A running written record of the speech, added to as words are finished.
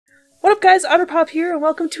What up, guys? Otterpop here, and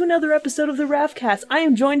welcome to another episode of the RaftCast. I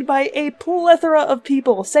am joined by a plethora of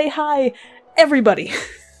people. Say hi, everybody.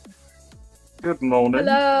 Good morning.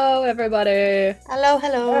 Hello, everybody.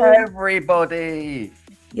 Hello. Everybody.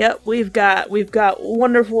 Yep, we've got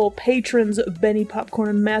wonderful patrons Benny Popcorn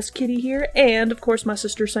and Masked Kitty here, and of course my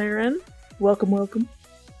sister Siren. Welcome.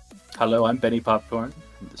 Hello, I'm Benny Popcorn.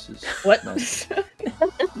 This is What? nice.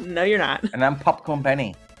 No, you're not. And I'm Popcorn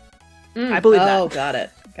Benny. I believe that. Oh, got it.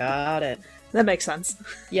 That makes sense.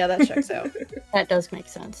 Yeah, that checks out. That does make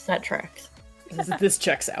sense. That tracks. This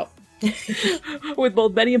checks out. With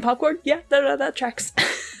both Benny and Popcorn, yeah, that tracks.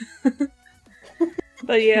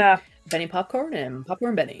 But yeah, Benny Popcorn and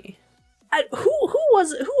Popcorn Benny. who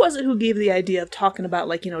was it who gave the idea of talking about,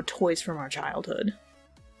 like, you know, toys from our childhood?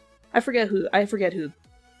 I forget who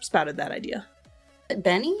spouted that idea.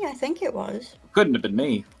 Benny, I think it was. Couldn't have been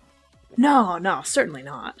me. No, certainly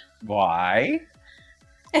not. Why?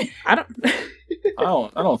 I don't.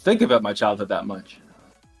 I don't think about my childhood that much.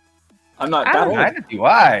 I'm not that old. Neither do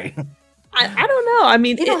I. I don't know. I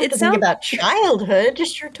mean, You don't have it to sounds. think about childhood,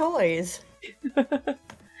 just your toys. I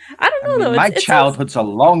don't know though. My It sounds- childhood's a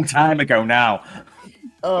long time ago now.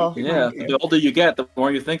 Oh, Yeah, the older you get, the more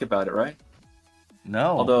you think about it, right?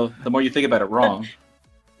 No. Although, the more you think about it wrong.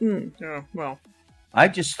 Yeah, well. I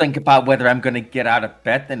just think about whether I'm going to get out of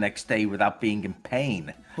bed the next day without being in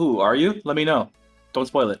pain. Who are you? Let me know. Don't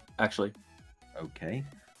spoil it, actually. Okay.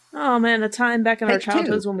 Oh man, a time back in our Take two.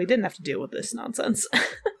 childhoods when we didn't have to deal with this nonsense.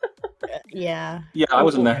 yeah. Yeah, I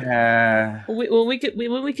wasn't there. when we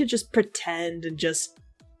could just pretend and just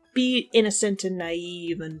be innocent and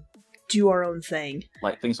naive and do our own thing.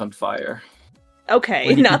 Light things on fire. Okay,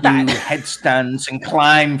 When you not could do that. headstands and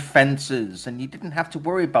climb fences, and you didn't have to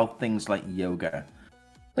worry about things like yoga.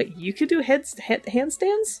 Wait, you could do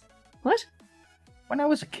handstands? What? When I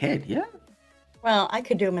was a kid, yeah. Well, I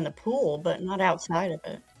could do them in the pool, but not outside of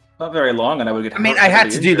it. Not very long, and I would get. I mean, I had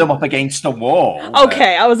to do them up against the wall.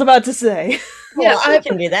 Okay, I was about to say. Yeah, Well, I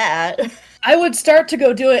can do that. I would start to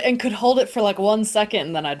go do it and could hold it for like 1 second,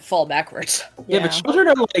 and then I'd fall backwards. Yeah, but children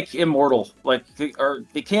are like immortal. Like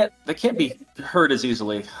they can't be hurt as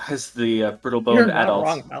easily as the brittle boned You're not adults.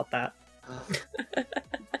 wrong about that.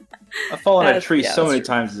 I've fallen out of That's- trees yeah, so that's many true.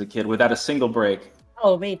 times as a kid without a single break.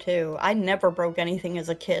 Oh, me too. I never broke anything as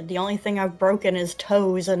a kid. The only thing I've broken is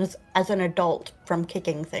toes, and as an adult from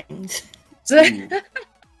kicking things. I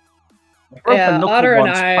broke Yeah, a knuckle Otter and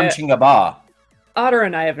once I- punching a bar. Otter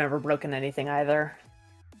and I have never broken anything either.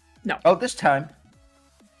 Oh, this time.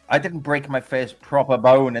 I didn't break my first proper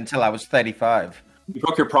bone until I was 35. You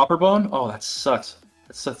broke your proper bone? Oh, that sucks.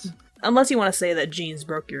 That sucks. Unless you want to say that jeans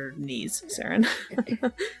broke your knees, Saren.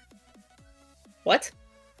 What?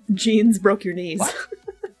 Jeans broke your knees. What?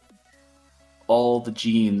 All the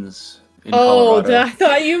genes in Oh, Colorado. I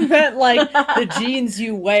thought you meant like the jeans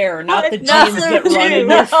you wear, not the jeans Not that the run in jeans.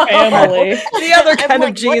 your family. The other I'm kind of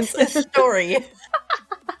like, jeans. what's this story?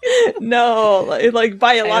 No, like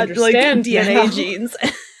biological, like understand DNA now. genes.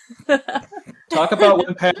 Talk about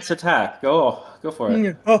when parents attack. Go for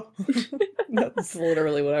it. Oh. That's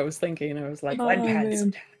literally what I was thinking. I was like, Oh, when pants.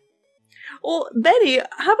 man. Well, Betty,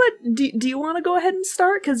 how about, do you want to go ahead and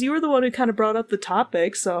start? Because you were the one who kind of brought up the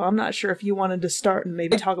topic, so I'm not sure if you wanted to start and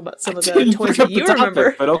maybe talk about some of the Didn't toys bring up that you the topic,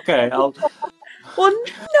 remember. but okay. Well, no,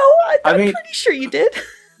 I'm mean- pretty sure you did.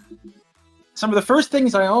 Some of the first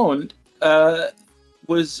things I owned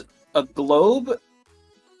was a globe.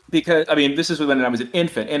 Because, I mean, this is when I was an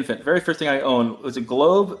infant. Very first thing I owned was a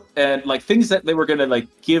globe and, like, things that they were going to, like,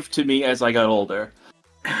 give to me as I got older.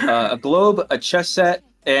 A globe, a chess set,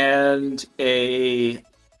 and I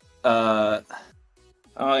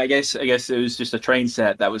guess it was just a train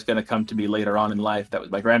set that was going to come to me later on in life. That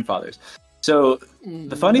was my grandfather's. So,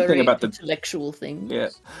 the funny thing Very about the... intellectual thing. Yeah.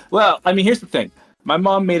 Well, I mean, here's the thing. My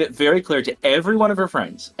mom made it very clear to every one of her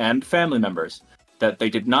friends and family members that they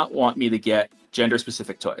did not want me to get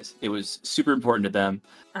gender-specific toys. It was super important to them,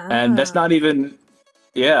 and that's not even.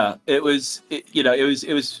 Yeah, it was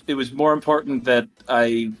more important that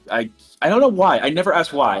I don't know why. I never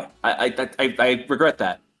asked why. I regret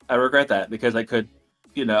that. I regret that because I could,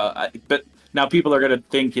 but now people are gonna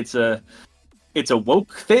think it's a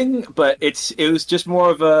woke thing, but it was just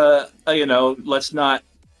more of a let's not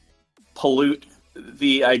pollute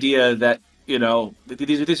the idea that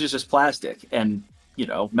these are just plastic and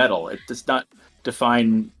metal. It does not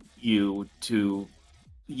define you to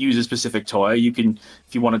use a specific toy. You can,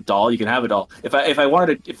 if you want a doll, you can have a doll. If I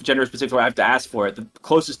wanted a gender specific toy, I have to ask for it. The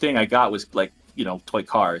closest thing I got was like toy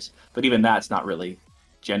cars, but even that's not really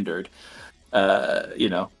gendered. So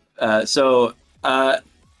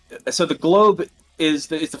the globe is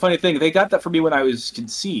the funny thing. They got that for me when I was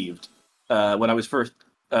conceived, when I was first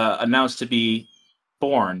announced to be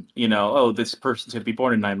born. Oh, this person's going to be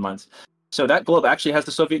born in 9 months. So that globe actually has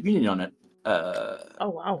the Soviet Union on it. Oh,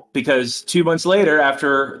 wow. Because 2 months later,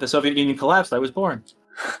 after the Soviet Union collapsed, I was born.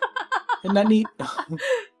 Isn't that neat?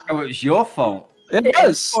 Oh, it was your fault. It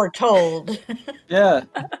was. Foretold. Yeah.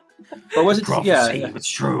 Or was it? Prophecy, Yeah. it's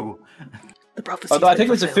true. The prophecy. Although I think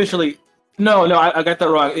it was officially... No, I got that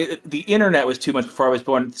wrong. The internet was 2 months before I was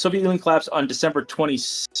born. The Soviet Union collapsed on December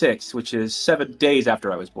 26th, which is 7 days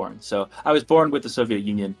after I was born. So I was born with the Soviet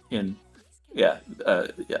Union in... Yeah.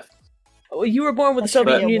 Well, you were born with the That should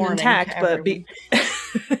be Soviet a Union warning intact, to but everyone.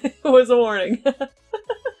 it was a warning.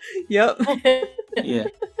 Yep. Yeah.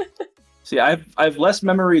 See, I've less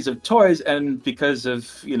memories of toys, and because of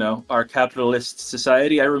our capitalist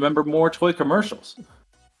society, I remember more toy commercials.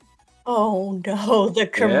 Oh no, the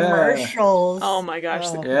commercials. Oh my gosh,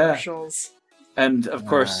 the Oh. commercials. And of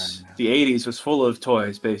course, the '80s was full of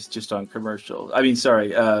toys based just on commercials. I mean,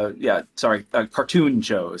 cartoon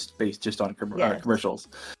shows based just on Yes. commercials.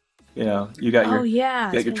 You got Oh your yeah.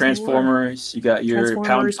 you got your Transformers, you got your Pound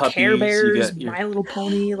Transformers, Puppies, Care Bears, you got your My Little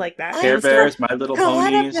Pony, like that. Care kind of Bears, stuff. My Little Forgot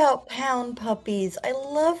Ponies. about Pound Puppies. I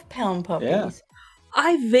love Pound Puppies. Yeah.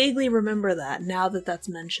 I vaguely remember that now that that's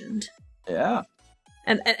mentioned. Yeah.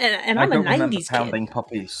 And I I'm a don't remember '90s pounding kid.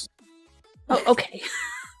 puppies. Oh, okay.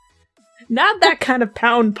 Not that kind of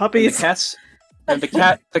Pound And the Puppies. cats, and the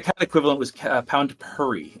cat equivalent was Pound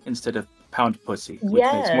Purry instead of Pound Pussy, which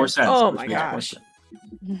makes more Yes. sense. Oh which my makes more gosh. sense.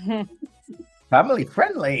 Family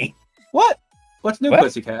friendly. What? What's new, What?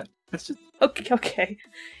 Pussycat? It's just Okay.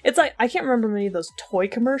 It's like I can't remember many of those toy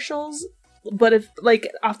commercials, but if like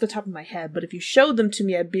off the top of my head, but if you showed them to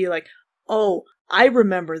me, I'd be like, "Oh, I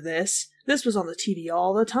remember this. This was on the TV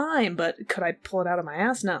all the time." But could I pull it out of my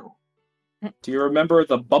ass? No. Do you remember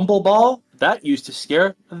the Bumble Ball? That used to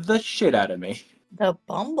scare the shit out of me. The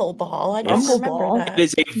Bumble Ball. I Bumble don't Ball? remember that. It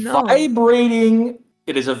is a No. vibrating.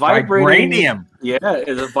 It is a vibrating. Vibranium. Yeah,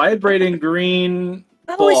 it's a vibrating green.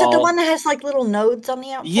 Oh, is it the ball. one that has like little nodes on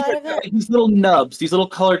the outside of it? these little nubs, these little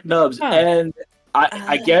colored nubs, Huh. and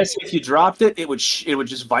I guess if you dropped it, it would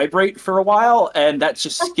just vibrate for a while, and that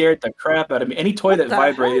just scared the crap out of me. Any toy that the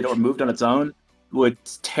vibrated heck? or moved on its own would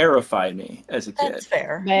terrify me as a kid. That's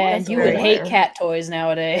fair. Man, That's you very would hate fair. cat toys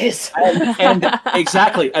nowadays. And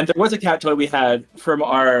exactly, and there was a cat toy we had from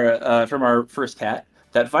our first cat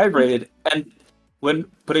that vibrated, and when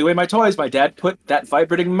putting away my toys, my dad put that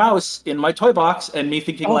vibrating mouse in my toy box, and me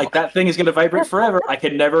thinking like that thing is going to vibrate forever. I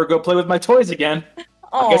can never go play with my toys again.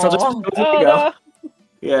 I guess I'll just Aw. play with Lego.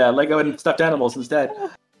 Yeah, Lego and stuffed animals instead.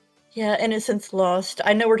 Yeah, innocence lost.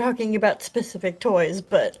 I know we're talking about specific toys,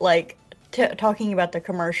 but like talking about the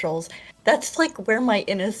commercials, that's like where my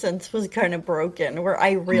innocence was kind of broken, where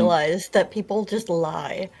I realized that people just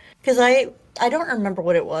lie. Because I don't remember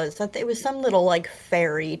what it was. It was some little like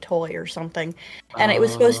fairy toy or something, and it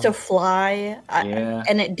was supposed to fly. Yeah.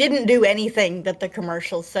 And it didn't do anything that the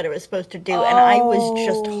commercials said it was supposed to do, and I was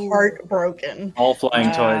just Oh. heartbroken. All flying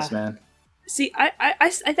Ah. toys, man. See, I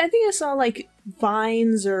think I saw like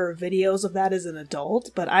vines or videos of that as an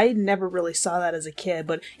adult, but I never really saw that as a kid.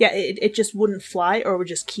 But yeah, it just wouldn't fly or would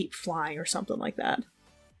just keep flying or something like that.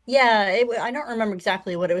 Yeah, I don't remember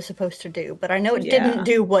exactly what it was supposed to do, but I know it Yeah. didn't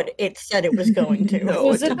do what it said it was going to. No.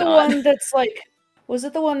 Was it it did the not. one that's like? Was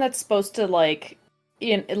it the one that's supposed to like,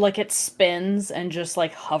 like it spins and just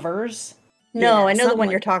like hovers? No, Yeah, I know the something one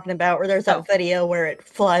like- you're talking about, where there's that Oh. video where it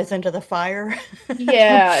flies into the fire.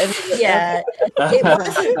 Yeah. Yeah, it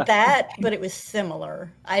wasn't that, but it was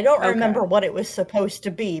similar. I don't Okay. remember what it was supposed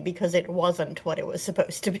to be because it wasn't what it was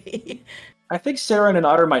supposed to be. I think Sarah and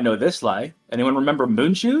Otter might know this lie. Anyone remember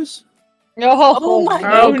moon shoes? Oh, my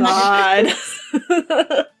Oh God.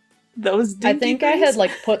 God. Those I dinky think I things? had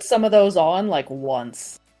like put some of those on like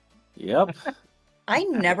once. Yep. I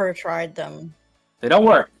never tried them. They don't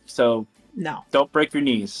work, so No. don't break your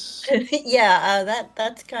knees. Yeah,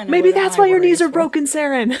 that's kind of Maybe that's why your knees are broken,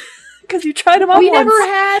 Saren. Because you tried them on We once. never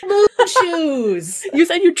had moon shoes. You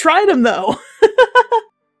said you tried them though.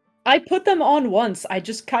 I put them on once. I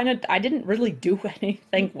just I didn't really do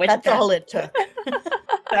anything with That's them. all it took.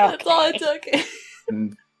 That's all it took.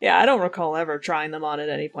 And Yeah, I don't recall ever trying them on at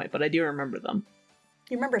any point, but I do remember them.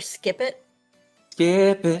 You remember Skip It?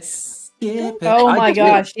 skip it, skip it. Oh I my do.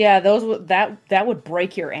 gosh, yeah, those that would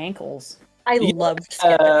break your ankles. I Yeah, loved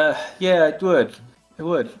Skip It. Yeah, it would. It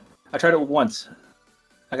would. I tried it once.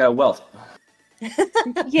 I got a welt.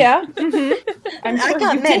 Yeah, I'm I sure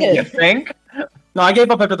got you many. You did. think? No, I gave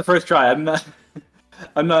up after the first try. I'm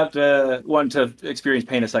not one to experience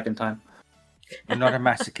pain a second time. You're not a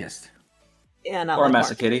masochist. Yeah, not Or a like Mark.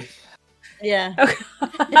 Massa Kitty. Yeah.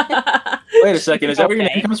 Wait a second, is that where your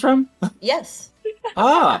Okay. name comes from? Yes.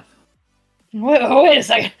 Ah, Wait a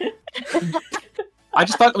second. I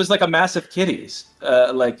just thought it was like a massive kitties,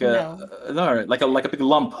 No. no, like a big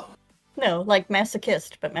lump. No, like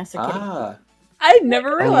masochist, but masochistic. Ah, I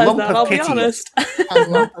never realized lump that, of I'll be kitties. honest. A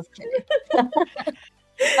lump of kitty.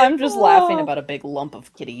 I'm just laughing about a big lump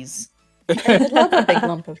of kitties. I would love a big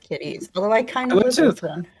lump of kitties, although I kind I of would live too. with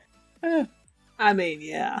one. I mean,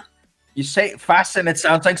 yeah. You say it fast and it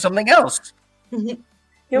sounds like something else. Yeah,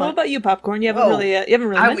 what What? about you, Popcorn? You haven't Whoa. really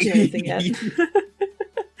mentioned anything yet.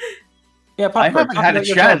 yeah, I Popcorn, haven't talk had a about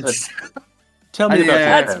your childhood. chance. Tell me about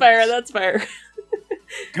Yeah. your That's fair, that's fair.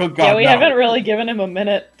 Good God, Yeah, we no. haven't really given him a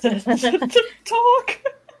minute to talk.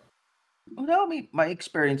 Well, no, I mean, my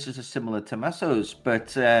experiences are similar to Masso's,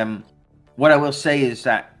 but what I will say is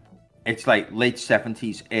that it's like late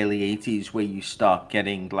 70s, early 80s where you start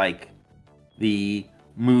getting like the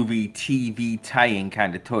movie, TV tie-in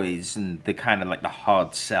kind of toys and the kind of like the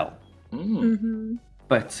hard sell. Mm. Mm-hmm.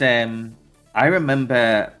 But I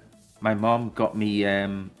remember my mom got me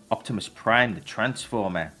Optimus Prime, the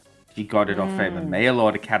Transformer. She got it off a mail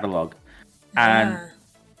order catalog, and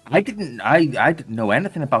I didn't know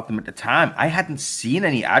anything about them at the time. I hadn't seen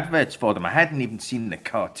any adverts for them. I hadn't even seen the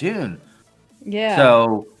cartoon. Yeah.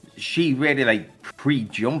 So she really like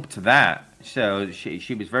pre-jumped that. So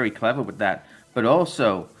she was very clever with that. But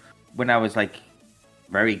also, when I was like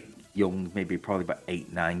very young, maybe probably about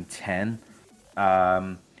 8, 9, 10,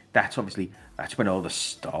 that's when all the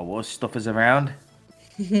Star Wars stuff is around.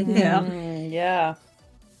 Yeah. Yeah.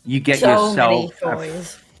 You get So many yourself a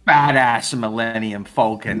toys. badass Millennium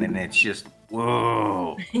Falcon, and it's just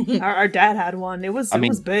whoa. Our dad had one. It was I mean-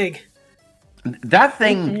 was big. That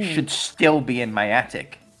thing should still be in my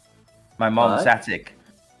attic, my mom's What? attic.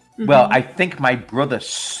 Well, I think my brother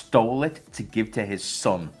stole it to give to his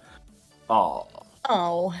son. Oh,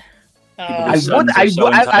 Oh. I sons would, are so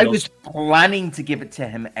I entitled. was planning to give it to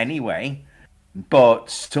him anyway,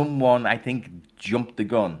 but someone I think jumped the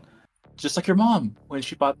gun. just like your mom when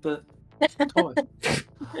she bought the toy,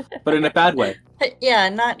 but in a bad way. Yeah,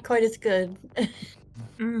 not quite as good.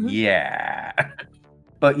 Mhm. Yeah.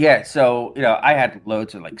 But yeah, so I had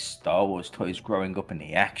loads of like Star Wars toys growing up, and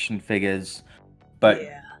the action figures, but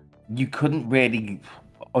Yeah. you couldn't really.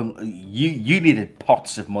 You needed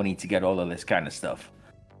pots of money to get all of this kind of stuff.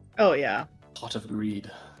 Oh yeah. Pot of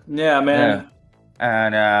greed. Yeah, man.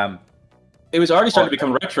 And It was already starting to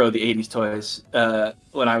become retro, the 80s toys,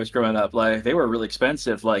 when I was growing up. Like, they were really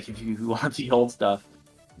expensive, like, if you wanted the old stuff.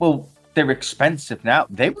 well, they're expensive now.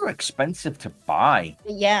 They were expensive to buy.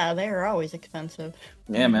 Yeah, they were always expensive.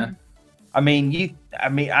 Yeah, man. I mean,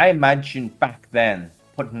 I imagine back then,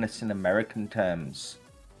 putting this in American terms,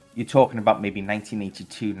 you're talking about maybe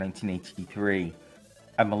 1982, 1983.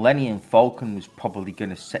 A Millennium Falcon was probably going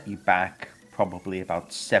to set you back probably about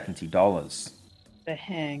 $70. The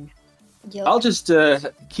hang. Yep. I'll just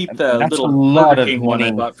keep the That's little a lot Burger of King one I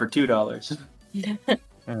money. bought for $2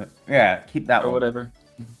 Yeah, keep that or one. whatever.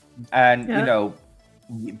 And Yeah.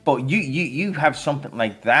 but you have something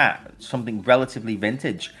like that, something relatively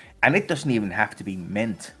vintage, and it doesn't even have to be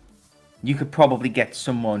mint. You could probably get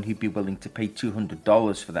someone who'd be willing to pay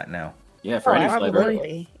 $200 for that now. Yeah, for Oh, any flavor.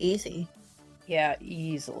 absolutely. Easy. Yeah,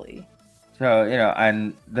 easily. So,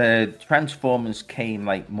 and the Transformers came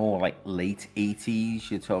like more like late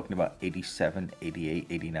 80s. You're talking about 87, 88,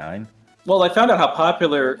 89. Well, I found out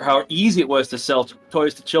how easy it was to sell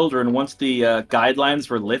toys to children once the guidelines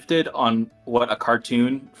were lifted on what a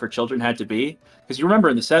cartoon for children had to be. Because you remember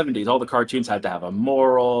in the 70s, all the cartoons had to have a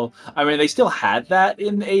moral. I mean, they still had that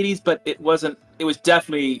in the 80s, but it wasn't. It was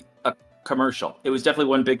definitely a commercial. It was definitely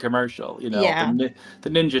one big commercial. Yeah. The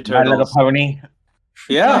Ninja My Little Turtles. Pony.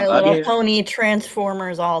 Yeah, My I Little mean, Pony,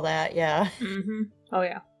 Transformers, all that. Yeah. Mm-hmm. Oh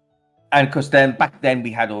yeah. And because back then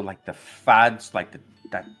we had all like the fads, like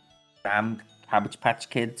that damned Cabbage Patch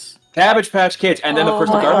Kids. Cabbage Patch Kids, and then of Oh course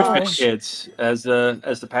the my Garbage gosh. Patch Kids as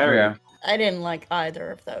the parody. Yeah. I didn't like either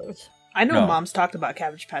of those. I know No. Mom's talked about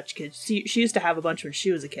Cabbage Patch Kids. She used to have a bunch when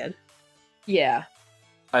she was a kid. Yeah.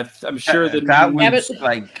 I'm sure that that was Cabbage-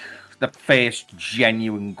 like the first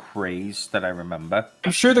genuine craze that I remember.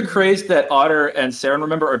 I'm sure the craze that Otter and Sarah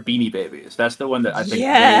remember are Beanie Babies. That's the one that I think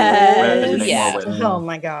Yes. they resonate Yes. more with. Oh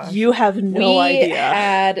my gosh. You have no we idea.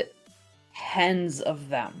 had tens of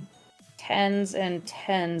them. Tens and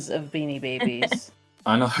tens of Beanie Babies.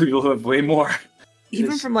 I know you'll have way more.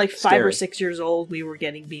 Even It's from like 5 or scary. 6 years old, we were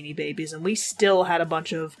getting Beanie Babies, and we still had a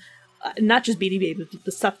bunch of not just Beanie Babies, but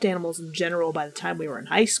the stuffed animals in general. By the time we were in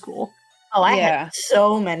high school, Oh, I Yeah. had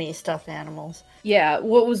so many stuffed animals. Yeah,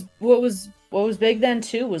 what was big then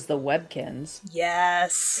too was the Webkins.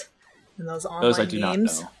 yes, and those online Those I do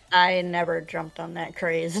games. not know. I never jumped on that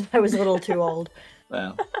craze. I was a little too old.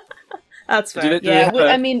 Well, That's do fair. they- do they Yeah, have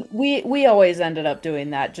I a- mean, we always ended up doing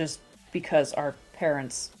that just because our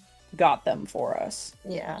parents got them for us.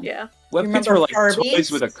 Yeah. Yeah. webkits remember were like Barbies?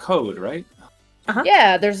 toys with a code, right?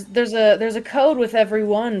 Yeah, there's a code with every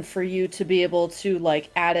one for you to be able to like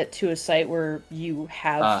add it to a site where you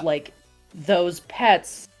have like those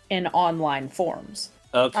pets in online forms.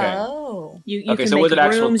 Okay. Oh. You Okay, can so make was it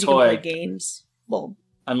actual rooms, you can play toy? games. Well,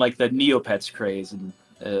 Unlike the Neopets craze, and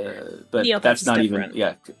but Neopets that's is not different. even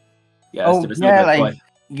yeah. Oh, It's yeah, not a like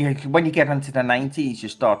toy. when you get into the 90s, you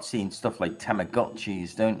start seeing stuff like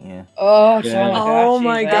Tamagotchis, don't you? Oh, Yeah. Tamagotchis, oh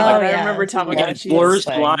my that- god, Oh, I yeah. remember Again, Tamagotchi. blurs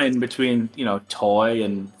the thing. line between toy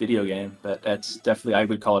and video game, but that's definitely I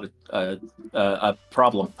would call it a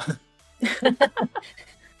problem.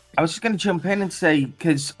 I was just going to jump in and say,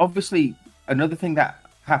 because obviously another thing that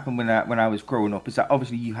happened when I was growing up is that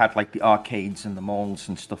obviously you had like the arcades and the malls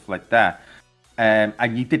and stuff like that, and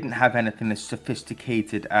you didn't have anything as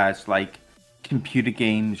sophisticated as like computer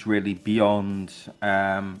games really beyond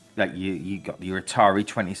like you got your Atari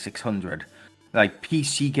 2600. Like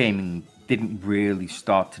PC gaming didn't really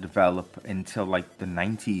start to develop until like the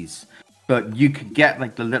 90s, but you could get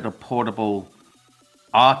like the little portable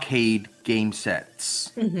arcade game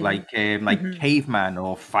sets like Caveman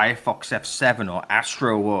or Firefox F7 or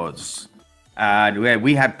Astro Wars, and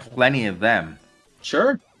we had plenty of them.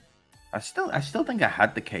 Sure. I still think I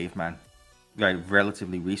had the Caveman like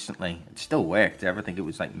relatively recently. It still worked. I think it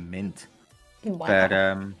was like mint,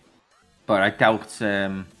 Wow. but I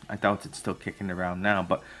doubt it's still kicking around now.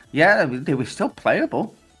 But yeah, they were still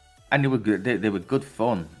playable, and they were good. They were good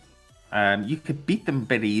fun. You could beat them a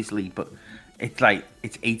bit easily, but it's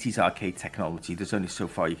 80s arcade technology. There's only so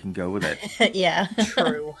far you can go with it. Yeah.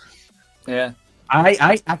 True. Yeah.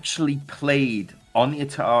 I actually played on the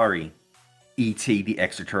Atari E.T. the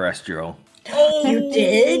Extraterrestrial. Oh, You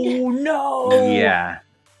did? no! Yeah.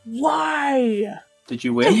 Why? Did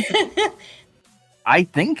you win? I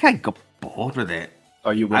think I got bored with it.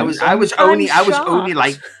 Are you I winning? was I'm only shocked.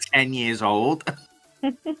 like 10 years old.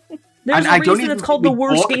 There's And a I don't reason even it's called think the we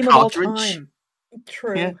worst bought the game of all cartridge. time.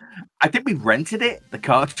 True. Yeah. I think we rented it, the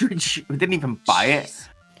cartridge. We didn't even buy it.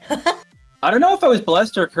 I don't know if I was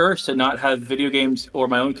blessed or cursed to not have video games or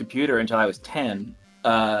my own computer until I was 10.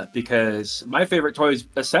 Because my favorite toys,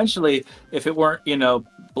 essentially, if it weren't,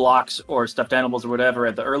 blocks or stuffed animals or whatever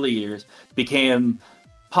at the early years, became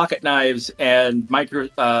pocket knives and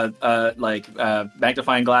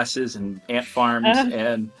magnifying glasses and ant farms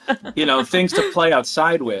and, things to play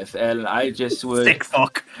outside with. And I just would... Sick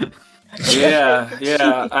fuck. Yeah.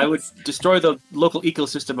 I would destroy the local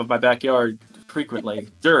ecosystem of my backyard frequently.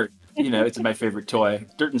 Dirt, it's my favorite toy.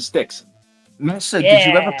 Dirt and sticks. Messa, did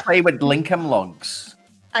you ever Yeah. play with Lincoln Logs?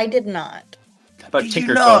 I did not. How about Did you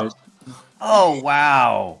Tinker not? toys? Oh,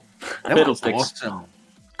 wow. That was Fiddlesticks. awesome.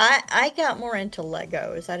 I got more into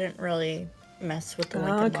Legos. I didn't really mess with the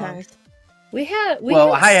Lincoln Okay. Logs. We had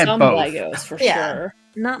I had some both. Legos for Yeah. sure.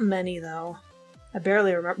 Not many, though. I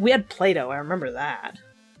barely remember. We had Play-Doh, I remember that.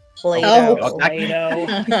 Play-Doh. Oh, Play-Doh.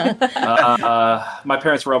 My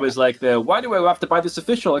parents were always like, why do I have to buy this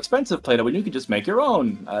official expensive Play-Doh when you can just make your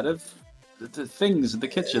own out of the things in the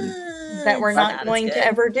kitchen? that we're It's not as going good. to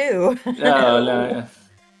ever do. No.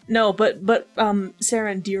 No, but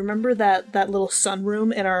Sarah, do you remember that little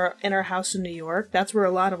sunroom in our house in New York? That's where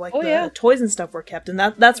a lot of the toys and stuff were kept, and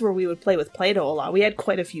that's where we would play with Play-Doh a lot. We had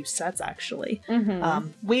quite a few sets actually.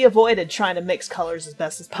 We avoided trying to mix colors as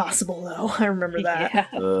best as possible, though. I remember that.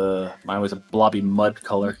 Yeah. Mine was a blobby mud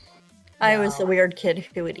color. I was the weird kid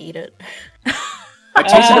who would eat it. I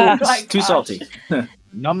tasted Oh it. my It's too gosh. salty.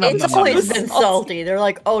 Nom, nom, It's nom, nom, always nom. been salty. They're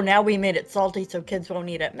like, oh, now we made it salty so kids won't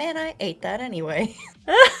eat it. Man, I ate that anyway.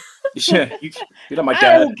 Yeah, my I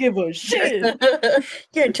dad. don't give a shit.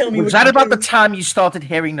 Can't tell me Was what that to about do. the time you started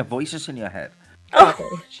hearing the voices in your head? Oh,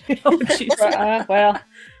 jeez. Well,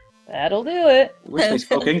 that'll do it. Wish they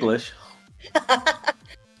spoke English.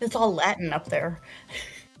 It's all Latin up there.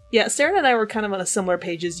 Yeah, Sarah and I were kind of on a similar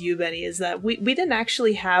page as you, Benny, is that we didn't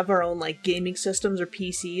actually have our own gaming systems or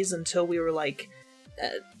PCs until we were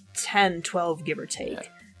 10, 12, give or take.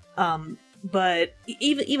 But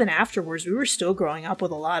even afterwards, we were still growing up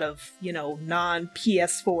with a lot of,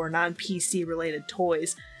 non-PS4, non-PC related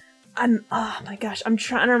toys. Oh my gosh, I'm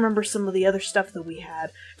trying to remember some of the other stuff that we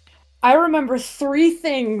had. I remember 3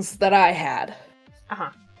 things that I had. Uh-huh.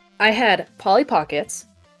 I had Polly Pockets.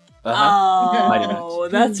 Mighty Oh,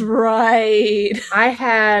 Max. that's right. I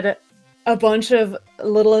had a bunch of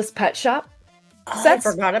Littlest Pet Shop Oh, I sets.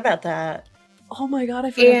 forgot about that. Oh my god,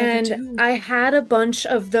 I forgot about And that too. I had a bunch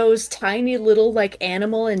of those tiny little like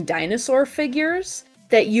animal and dinosaur figures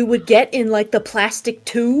that you would get in like the plastic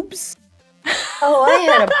tubes. Oh, I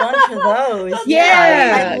had a bunch of those.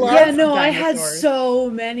 Yeah, I love yeah, no, I had dinosaurs. so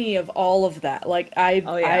many of all of that. Like I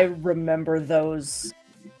Oh, yeah. I remember those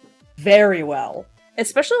very well.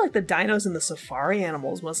 Especially like the dinos and the safari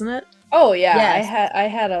animals, wasn't it? Oh yeah, Yes. I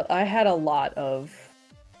had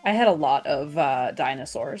a lot of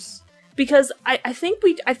dinosaurs. Because I think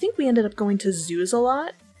we ended up going to zoos a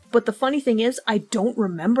lot. But the funny thing is, I don't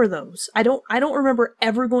remember those. I don't remember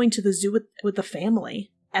ever going to the zoo with the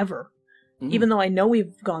family ever. Even though I know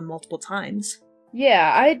we've gone multiple times.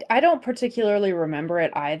 Yeah, I don't particularly remember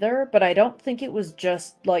it either, but I don't think it was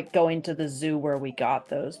just like going to the zoo where we got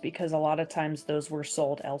those, because a lot of times those were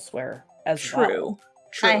sold elsewhere as well.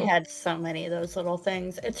 True. I had so many of those little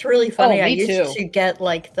things. It's really funny. Oh, I me used too. to get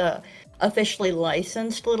like the officially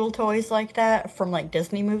licensed little toys like that from like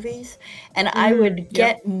Disney movies, and I would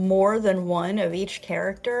get more than one of each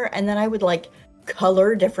character, and then I would like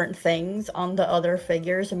color different things on the other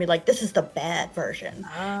figures and be like, this is the bad version.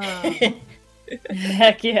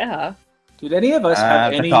 Heck yeah. Did any of us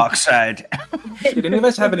have The any? dark side. Did any of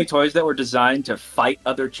us have any toys that were designed to fight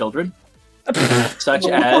other children? such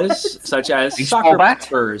as Baseball soccer bat?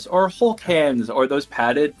 boppers or Hulk hands or those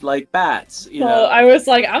padded like bats. You Well, know, I was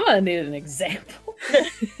like, I'm gonna need an example.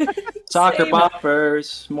 soccer Same.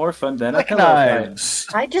 boppers more fun than a Like pillow fight. knives.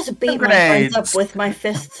 I just beat my friends up Grenades. with my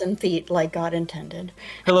fists and feet like God intended.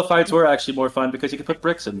 Pillow fights were actually more fun because you could put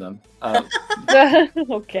bricks in them.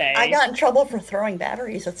 Okay. I got in trouble for throwing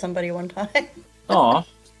batteries at somebody one time. Aw,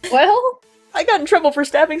 Well, I got in trouble for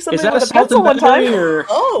stabbing is somebody that with a assault pencil and one battery time. or?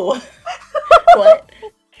 Oh! What?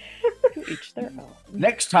 to each their own.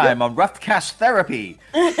 Next time on RaftCast Therapy.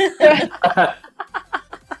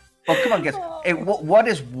 Oh, come on, guys. What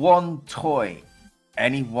is one toy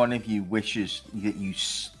any one of you wishes that you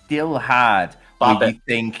still had Bop where it. you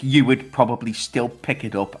think you would probably still pick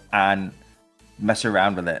it up and mess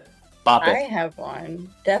around with it? Bop I it. have one,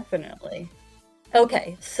 definitely.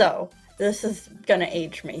 Okay, so this is gonna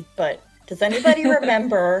age me, but does anybody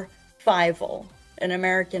remember Fievel, An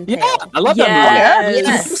American Tail? Yeah, I love that movie.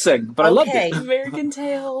 Yes. It's embarrassing, but I loved Okay. it. American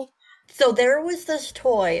Tail. So there was this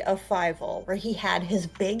toy of Fievel where he had his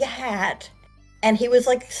big hat, and he was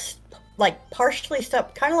like partially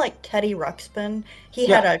stuck, kind of like Teddy Ruxpin. He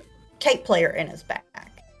had a tape player in his back,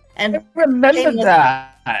 and Remember Came with-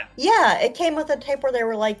 that? yeah, it came with a tape where they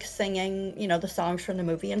were like singing, you know, the songs from the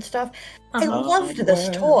movie and stuff. I Uh-huh. loved this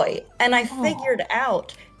wow. toy, and I figured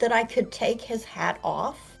out that I could take his hat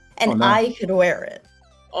off and Oh, no. I could wear it.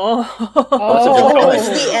 Oh. So that was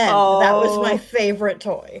Oh. the end. That was my favorite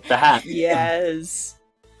toy. The hat. Yes.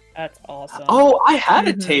 That's awesome. Oh, I had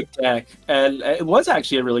a Mhm. tape deck, and it was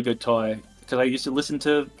actually a really good toy because I used to listen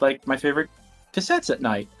to like my favorite cassettes at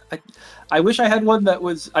night. I wish I had one that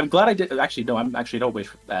was. I'm glad I did. Actually, no, I'm actually don't wish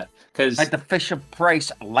for that because Like the Fisher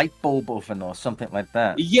Price light bulb oven or something like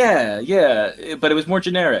that. yeah, but it was more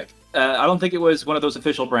generic. I don't think it was one of those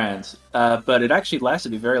official brands, but it actually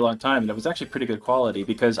lasted a very long time, and it was actually pretty good quality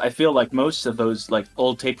because I feel like most of those like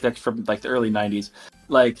old tape decks from like the early '90s,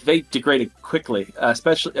 like they degraded quickly.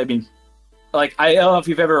 Especially, I mean, like I don't know if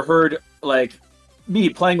you've ever heard like me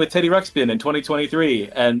playing with Teddy Ruxpin in 2023,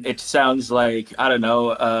 and it sounds like I don't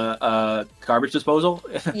know, garbage disposal.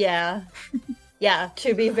 Yeah. Yeah,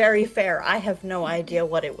 to be very fair, I have no idea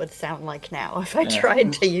what it would sound like now if I Yeah.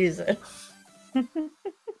 tried to use it.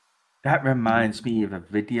 That reminds me of a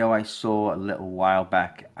video I saw a little while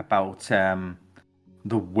back about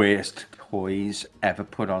the worst toys ever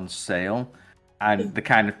put on sale, and the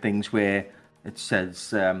kind of things where it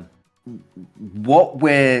says what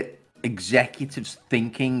were executives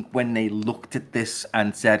thinking when they looked at this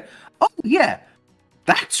and said, "Oh yeah,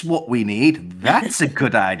 that's what we need. That's a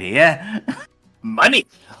good idea." Money.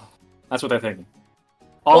 That's what they're thinking.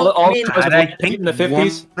 Well, I All mean- the toys And that I were think in the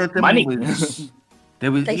 50s. one of them money. was-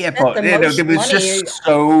 There was They yeah, spent but the you know, most it was money. just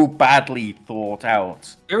so badly thought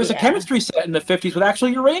out. There was a Yeah. chemistry set in the 50s with actual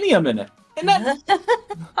uranium in it. Isn't that?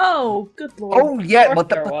 Oh, good lord. Oh yeah, course but,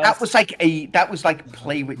 there that was. was like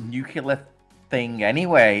play with nuclear thing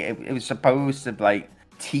anyway. It was supposed to like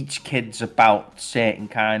teach kids about certain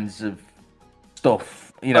kinds of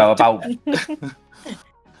stuff, you know, about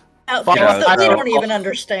Outfits Yeah, that we so- don't even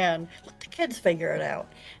understand. Let the kids figure it out.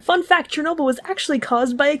 Fun fact, Chernobyl was actually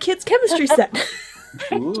caused by a kid's chemistry set.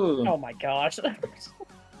 Ooh. Oh my gosh.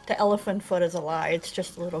 The elephant foot is a lie. It's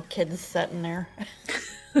just little kids sitting there.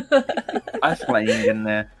 playing in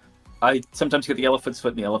there. I sometimes get the elephant's foot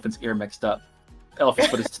and the elephant's ear mixed up. Elephant's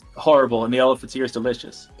foot is horrible and the elephant's ear is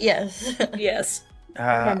delicious. Yes. Yes.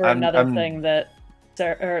 I remember another thing that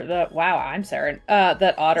I'm Sarah.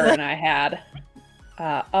 That Otter and I had.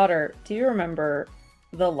 Otter, do you remember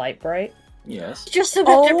the Light Bright? Yes. Just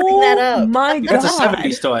about to bring that up. My God. That's a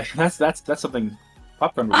 70s toy. That's something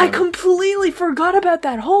popcorn would I remember. completely forgot about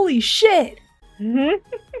that. Holy shit.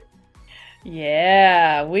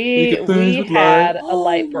 Yeah, we with had light. a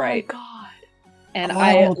Light Oh Bright, my God. and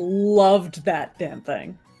I loved that damn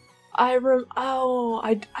thing. I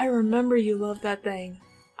remember you loved that thing.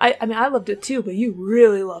 I mean, I loved it too, but you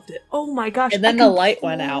really loved it. Oh my gosh. And then the light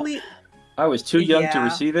went out. I was too young to Yeah.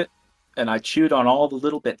 receive it, and I chewed on all the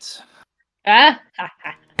little bits. I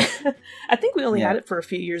think we only Yeah. had it for a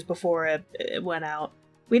few years before it went out.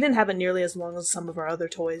 We didn't have it nearly as long as some of our other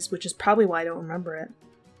toys, which is probably why I don't remember it.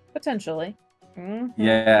 Potentially.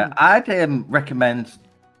 Yeah, I'd recommend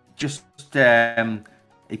just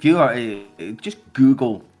if you are just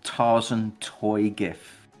Google Tarzan toy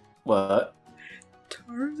GIF. What?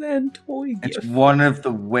 Tarzan toy It's gift. one of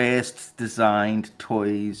the worst designed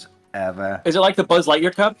toys ever. Is it like the Buzz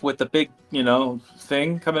Lightyear cup with the big,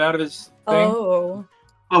 thing coming out of his thing? Oh.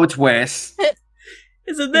 Oh, it's worse.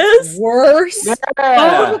 Is it this? Worse. Yeah,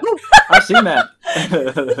 I've seen that.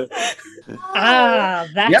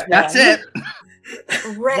 That's Yep, that's one. it.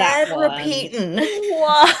 Rad That one. repeating.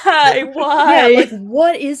 Why? Why? Yeah, like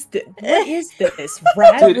what is this? What is this?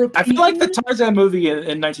 Rad Dude, I feel like the repeating? Tarzan movie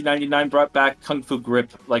in 1999 brought back Kung Fu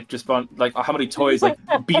Grip, like just on like how many toys like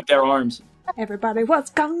beat their arms. Everybody was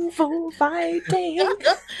kung fu fighting.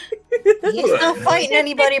 He's not fighting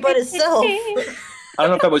anybody but himself. I don't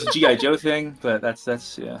know if that was a GI Joe thing, but that's.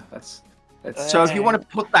 So if you want to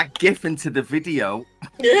put that GIF into the video,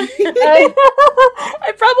 I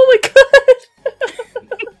probably could.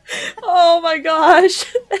 Oh my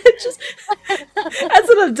gosh. It just, as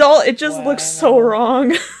an adult, it just looks so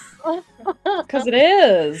wrong. Because it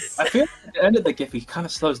is. I feel like at the end of the GIF he kind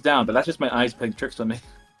of slows down, but that's just my eyes playing tricks on me.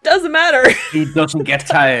 Doesn't matter. he doesn't get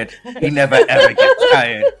tired. He never ever gets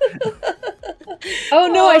tired. Oh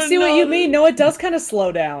no, I see what no. you mean. No, it does kind of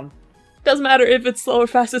slow down. Doesn't matter if it's slow or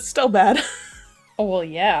fast, it's still bad. Oh well,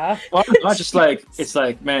 yeah. Well, not just like it's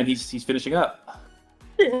like, man, he's finishing up.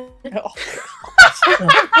 Why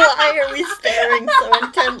are we staring so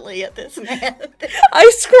intently at this man? I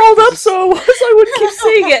scrolled up so I wouldn't keep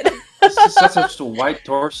seeing it. It's just such a white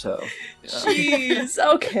torso. Yeah. Jeez,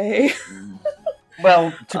 okay.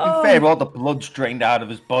 Well, to be fair, all the blood's drained out of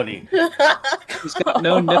his body. He's got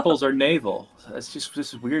no nipples or navel. It's just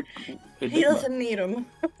this weird. He enigma. doesn't need him.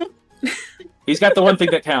 He's got the one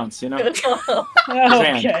thing that counts, Okay.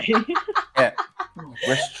 Yeah.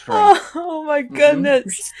 Restraint. Oh my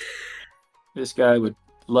goodness. This guy would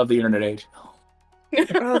love the internet age.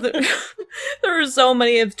 Oh, there are so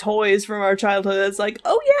many of toys from our childhood that's like,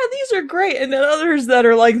 oh yeah, these are great, and then others that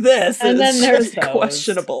are like this. And then it's there's just those.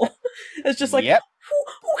 questionable. It's just like, Yep.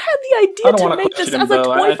 who had the I idea don't to want to make this question him as a though.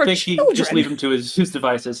 toy I for think children? he just leave him to his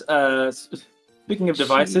devices. Speaking of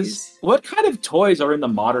devices, Jeez. what kind of toys are in the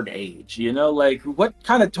modern age? Like what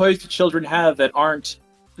kind of toys do children have that aren't,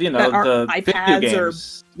 That the aren't video iPads or-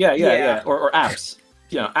 games? Yeah. Or apps.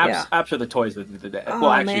 Yeah. Apps are the toys of the day. Oh,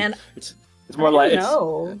 Well, actually, man. it's more like it's.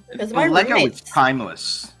 No, because my Lego is roommate's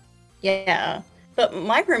timeless. yeah, but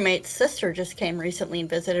my roommate's sister just came recently and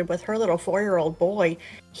visited with her little 4-year-old boy.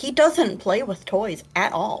 He doesn't play with toys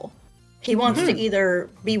at all. He wants to either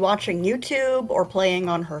be watching YouTube or playing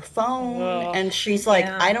on her phone, and she's like,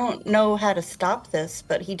 Yeah. I don't know how to stop this,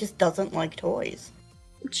 but he just doesn't like toys.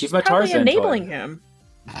 She's him a probably Tarzan toy. enabling him.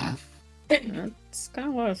 That's kind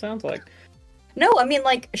of what it sounds like. No, I mean,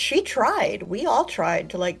 like, she tried. We all tried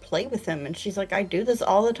to, like, play with him, and she's like, I do this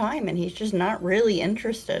all the time, and he's just not really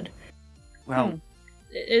interested. Well,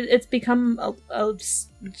 It's become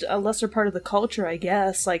a lesser part of the culture, I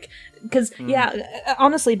guess. Like, because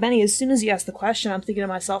honestly, Benny, as soon as you asked the question, I'm thinking to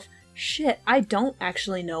myself, shit, I don't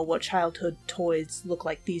actually know what childhood toys look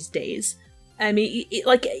like these days. I mean,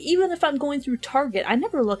 like, even if I'm going through Target, I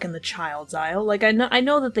never look in the child's aisle. Like, I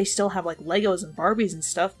know that they still have like Legos and Barbies and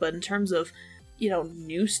stuff, but in terms of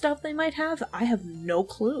new stuff they might have, I have no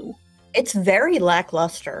clue. It's very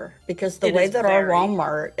lackluster because the It way is that our very.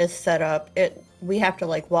 Walmart is set up, we have to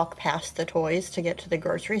like walk past the toys to get to the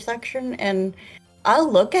grocery section, and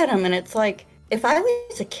I'll look at them and it's like, if I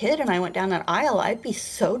was a kid and I went down that aisle, I'd be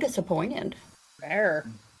so disappointed. Fair.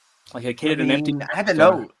 Like a kid in an empty. I don't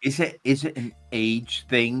know. Is it an age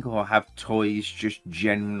thing, or have toys just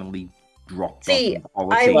generally dropped See, off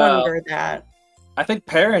in I quality? wonder that. I think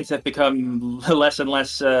parents have become less and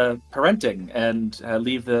less parenting and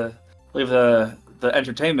leave the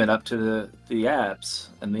entertainment up to the apps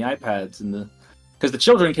and the iPads because the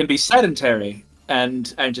children can be sedentary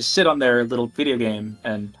and just sit on their little video game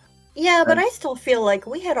and. Yeah, but I still feel like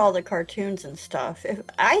we had all the cartoons and stuff. If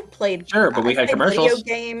I played, Sure, but we had commercials. Video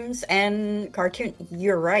games and cartoon.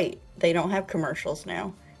 You're right. They don't have commercials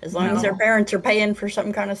now. As long as their parents are paying for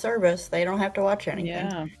some kind of service, they don't have to watch anything.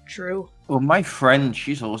 Yeah, true. Well, my friend,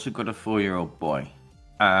 she's also got a 4-year-old boy.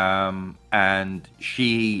 And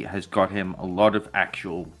she has got him a lot of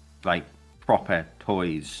actual, like, proper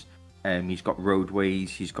toys. He's got roadways,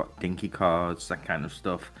 he's got dinky cars, that kind of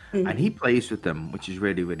stuff. Mm-hmm. And he plays with them, which is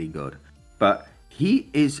really, really good. But he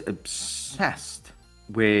is obsessed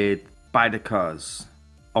with spider cars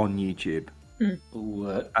on YouTube.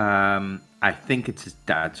 What? I think it's his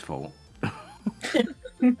dad's fault.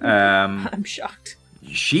 I'm shocked.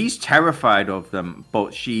 She's terrified of them,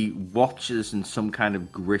 but she watches in some kind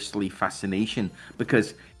of grisly fascination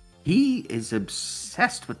because he is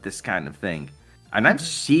obsessed with this kind of thing. And I've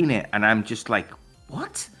seen it, and I'm just like,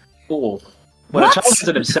 what? Cool. When a child has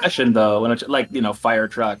an obsession, though, when like fire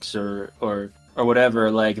trucks or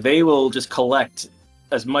whatever, like they will just collect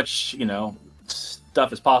as much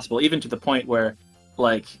stuff as possible, even to the point where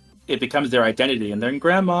like it becomes their identity, and then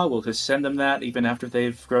grandma will just send them that even after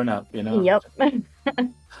they've grown up. Yep.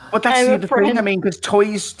 But that's the thing. I mean, because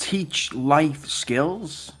toys teach life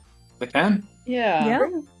skills. They can.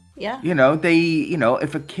 Yeah. Yeah.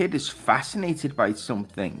 If a kid is fascinated by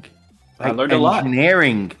something, like I learned a lot.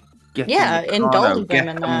 Engineering, indulge them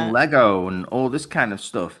in that. Lego and all this kind of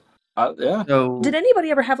stuff. Yeah. So, did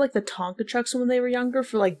anybody ever have like the Tonka trucks when they were younger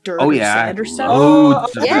for like dirt or sand or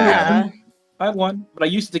stuff? Yeah. I had one, but I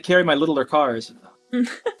used it to carry my littler cars.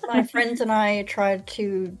 My friends and I tried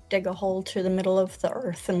to dig a hole to the middle of the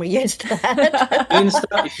earth, and we used that.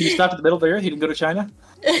 You stopped at the middle of the earth? You didn't go to China?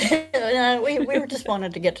 We just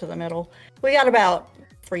wanted to get to the middle. We got about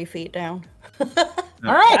 3 feet down. All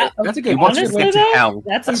right, that's a good. Honestly, though,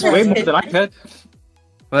 that's way more than I could.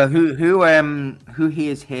 Well, who here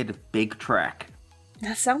has heard of Big Track?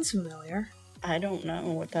 That sounds familiar. I don't know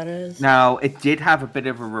what that is. Now, it did have a bit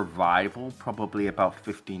of a revival, probably about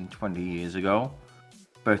 15, 20 years ago.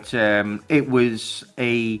 But it was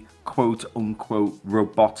a quote-unquote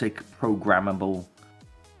robotic programmable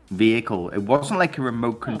vehicle. It wasn't like a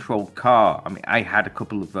remote-controlled car. I mean, I had a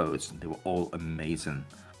couple of those, and they were all amazing.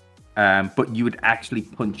 But you would actually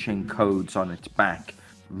punch in codes on its back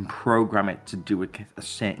and program it to do a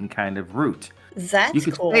certain kind of route. That's you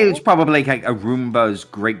could cool. say it's probably like a Roomba's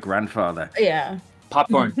great-grandfather. Yeah.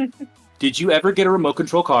 Popcorn. Did you ever get a remote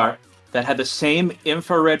control car that had the same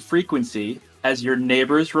infrared frequency as your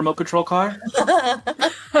neighbor's remote control car?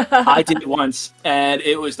 I did it once, and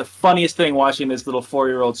it was the funniest thing watching this little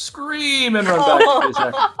 4-year-old scream and run back.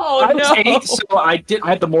 I was 8, so I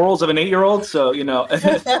had the morals of an 8-year-old, so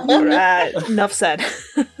Right. Enough said.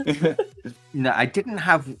 No, I didn't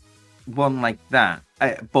have one like that.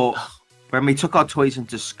 But when we took our toys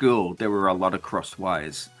into school, there were a lot of crossed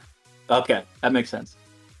wires. Okay, that makes sense.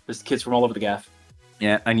 There's kids from all over the gaff.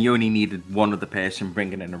 Yeah, and you only needed one other person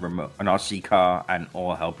bringing in an RC car, and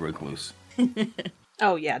all hell broke loose.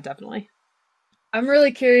 Oh yeah, definitely. I'm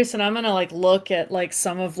really curious, and I'm gonna look at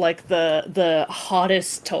some of the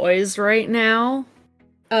hottest toys right now.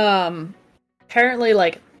 Apparently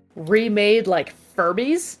remade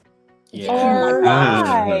Furbies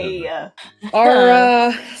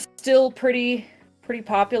are still pretty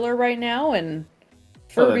popular right now, and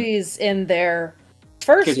Furbies in their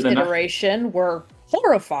first iteration were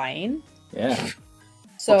horrifying. Yeah.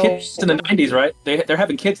 So kids in the 90s, right? They're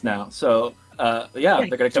having kids now, so they're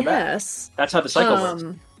gonna come back. That's how the cycle works.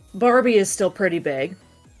 Barbie is still pretty big.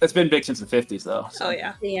 It's been big since the 50s, though. So. Oh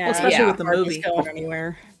yeah, well, especially with the Barbie's movie. Going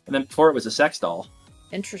anywhere. And then before it was a sex doll.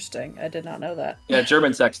 Interesting. I did not know that. Yeah,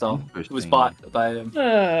 German sex doll. It was bought by him.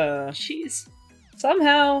 Jeez.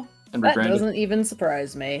 Somehow and that doesn't even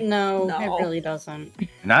surprise me. No, it really doesn't.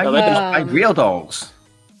 Now you can buy real dolls.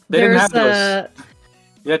 They didn't have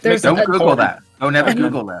those. Don't Google that. Don't ever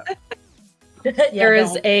Google that. There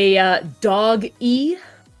is a dog E.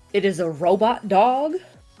 It is a robot dog.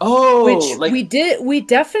 Oh, which we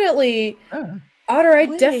definitely. Otter, I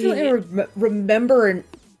definitely remember an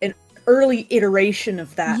early iteration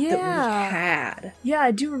of that that we had. Yeah,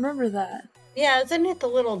 I do remember that. Yeah, isn't it the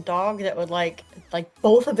little dog that would like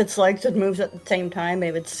both of its legs would move at the same time?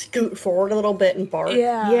 It would scoot forward a little bit and bark.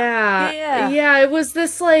 Yeah. It was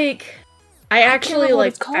this I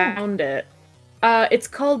actually found it. It's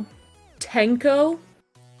called Tenko.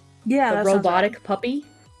 Yeah, the robotic puppy.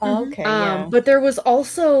 Oh, okay. Yeah. But there was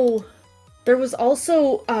also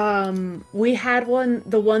we had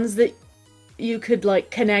the ones that you could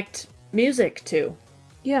connect music to.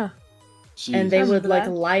 Yeah. Jeez. And they would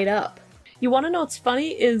light up. You want to know what's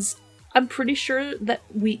funny is I'm pretty sure that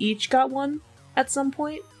we each got one at some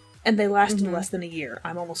point, and they lasted less than a year.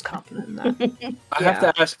 I'm almost confident in that. I have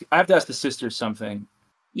to ask the sisters something.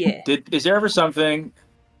 Yeah. Is there ever something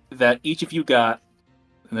that each of you got,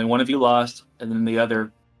 and then one of you lost, and then the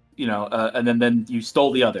other, and then you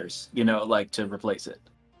stole the others, like to replace it?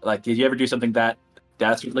 Like, did you ever do something that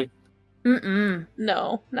dastardly?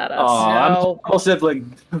 No, not us. Oh, No. I'm a whole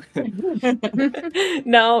sibling.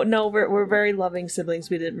 No, we're very loving siblings.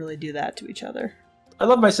 We didn't really do that to each other. I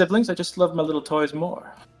love my siblings. I just love my little toys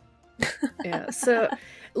more. Yeah. So,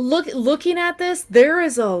 looking at this,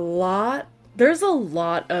 there's a lot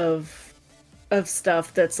of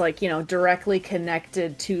stuff that's like, directly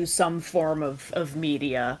connected to some form of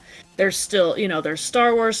media. There's still, there's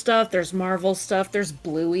Star Wars stuff, there's Marvel stuff, there's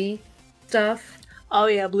Bluey stuff. Oh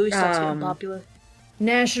yeah, Bluey stuff's getting popular.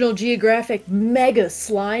 National Geographic Mega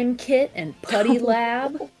Slime Kit and Putty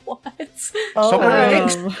Lab. What? Someone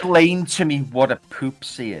explain to me what a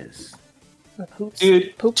poopsie is.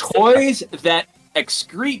 Dude, toys that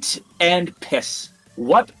excrete and piss.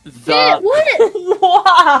 What the? What?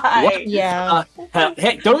 Why? Yeah.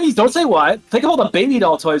 Hey, don't say why. Think of all the baby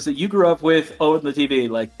doll toys that you grew up with on the TV,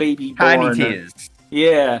 like Baby Tiny Born. tears.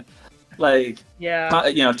 Yeah, like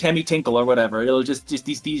Yeah. Tammy Tinkle or whatever. It'll just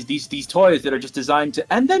these toys that are just designed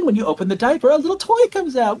to. And then when you open the diaper, a little toy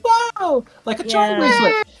comes out. Wow, like a charm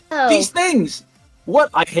bracelet. Wow. These things. What?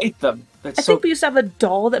 I hate them. I think we used to have a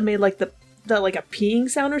doll that made like the like a peeing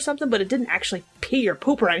sound or something, but it didn't actually pee or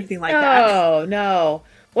poop or anything like that. Oh no.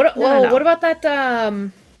 What? No. What about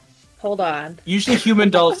that? Hold on. Usually, human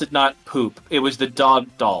dolls did not poop. It was the dog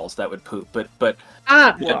dolls that would poop. But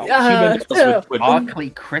human dolls would Sparkly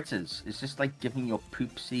critters. Is this like giving your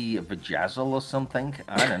poopsie a vajazzle or something?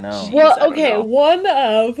 I don't know. Well, I don't okay.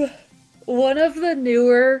 know. One of the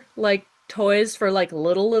newer like toys for like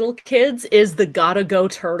little kids is the Gotta Go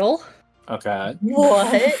turtle. Okay.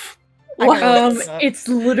 What? It's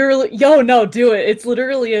literally no, do it. It's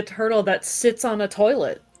literally a turtle that sits on a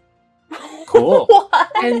toilet. Cool.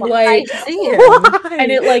 And I like see him.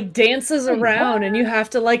 and it like dances around and you have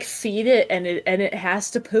to like feed it and it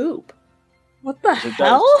has to poop. What the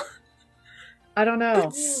hell? I don't know.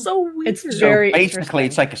 That's so weird. It's So very basically, interesting.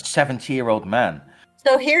 it's like a 70-year-old man.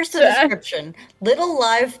 So here's the description. Little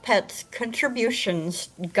Live Pets contributions.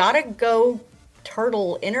 Gotta Go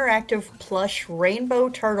Turtle interactive plush rainbow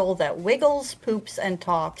turtle that wiggles, poops, and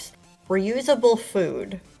talks. Reusable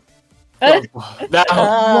food.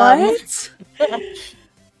 What?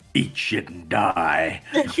 Eat shit and die.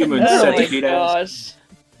 Human Oh my centipede ass. gosh.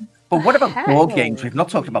 But what about board Hell. games? We've not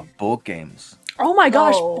talked about board games. Oh my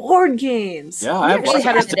gosh, Oh. board games. Yeah, I actually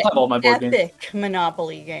had still have all my board games. Epic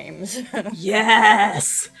Monopoly games.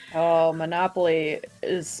 Yes. Oh, Monopoly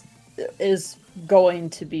is going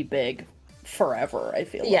to be big forever, I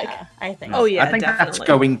feel like. Yeah, I think. Oh yeah, I think definitely. that's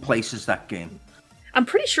going places, that game. I'm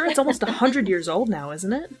pretty sure it's almost 100 years old now,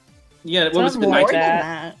 isn't it? Yeah, what was it? Sounds The more 19... than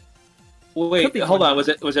that. Wait, Could be hold more on.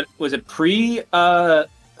 than Was it pre?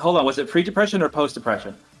 Hold on. Was it pre-depression or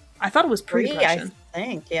post-depression? I thought it was Free, I pre-depression.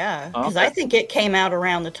 think, yeah. Because Okay. I think it came out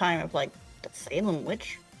around the time of like the Salem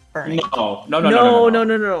witch burning. No, Not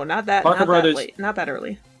that. Parker not Brothers- That late, not that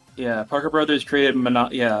early. Yeah, Parker Brothers created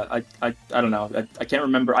Yeah, I don't know. I can't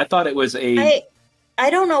remember. I thought it was a. I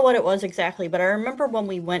don't know what it was exactly, but I remember when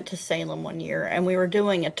we went to Salem one year and we were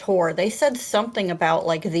doing a tour, they said something about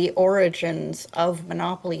like the origins of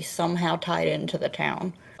Monopoly somehow tied into the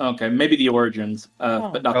town. Okay, maybe the origins,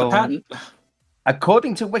 but not the Oh. patent.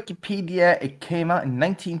 According to Wikipedia, it came out in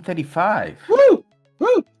 1935. Woo!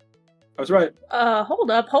 Woo! I was right. Hold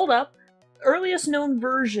up. Earliest known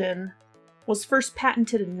version was first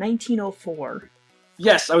patented in 1904.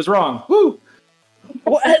 Yes, I was wrong. Woo!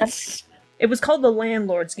 What? It was called the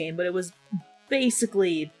Landlord's Game, but it was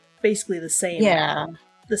basically the same. Yeah.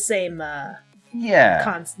 The same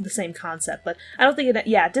Yeah. the same concept, but I don't think it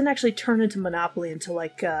didn't actually turn into Monopoly until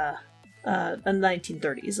like the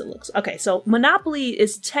 1930s. It looks okay. So Monopoly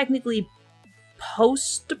is technically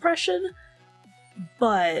post-depression,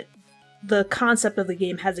 but the concept of the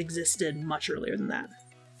game has existed much earlier than that.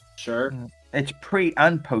 Sure. It's pre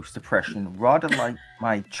and post depression, rather like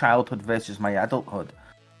my childhood versus my adulthood.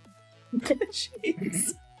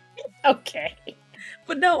 Jeez. Okay.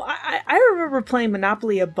 But no, I remember playing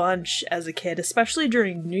Monopoly a bunch as a kid, especially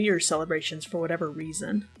during New Year's celebrations for whatever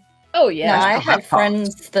reason. Oh Yeah, yeah. I had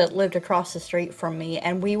friends that lived across the street from me,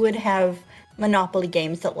 and we would have Monopoly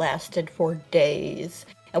games that lasted for days.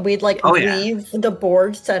 and we'd like Oh, yeah. leave the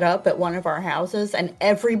board set up at one of our houses, and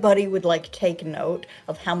everybody would like take note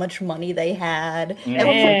of how much money they had and what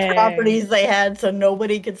Dang. properties they had, so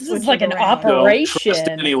nobody could This switch is like it an around. Don't trust operation.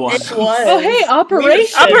 anyone. It was. Oh, hey,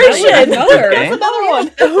 Operation! Operation! That was another. Okay. That's another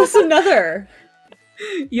one. That was another.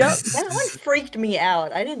 Yep. That one freaked me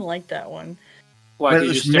out. I didn't like that one. Why? Well, Because it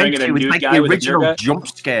you're was staring meant at to. a It was nude like guy the with a beer original gut? jump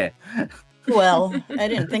scare. Well, I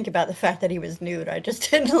didn't think about the fact that he was nude. I just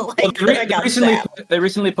didn't like Well, that I got zapped. they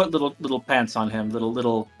recently put little pants on him,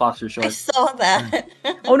 little boxer I shorts. saw that.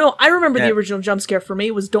 Oh no, I remember Yeah. the original jump scare for me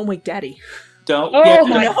was "Don't Wake Daddy." Don't. Oh yeah,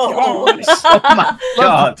 my No. god. Oh my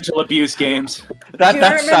god, Sexual abuse games. that Do you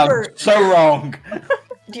that remember- sounds so wrong.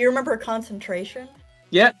 Do you remember Concentration?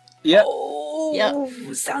 Yeah. Oh,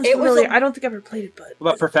 Yep. sounds It was familiar. a- I don't think I've ever played it, but What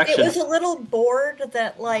about It perfection? was a little board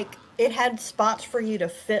that, like, it had spots for you to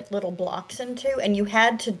fit little blocks into, and you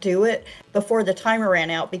had to do it before the timer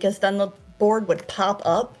ran out, because then the board would pop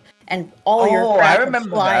up and all your Oh, crap I would remember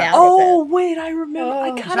fly that. out oh of it. wait, I remember. I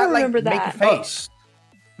Oh. Is kind that of like remember make that. a face?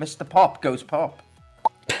 Mr. Pop goes pop.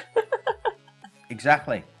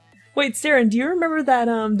 Exactly. Wait, Saren, do you remember that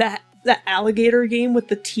that alligator game with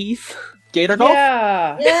the teeth? Gator golf?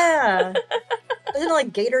 Yeah. Yeah. Wasn't it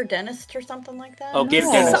like Gator Dentist or something like that? Oh, Gator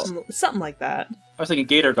No. Dentist. Something like that. I was thinking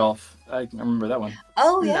Gator golf. I remember that one.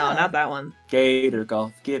 Oh, yeah. No, not that one. Gator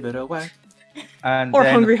golf, give it a whack. And Or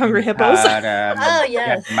then Hungry Hungry we Hippos. had, Oh,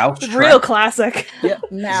 yes. yeah, Mousetrap. Real classic. Yeah.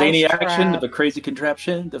 Zany Mousetrap. action of a crazy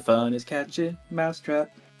contraption. The fun is catching mousetrap.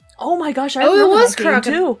 Oh my gosh, I Oh, it remember was that game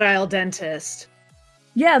too. Crocodile Dentist.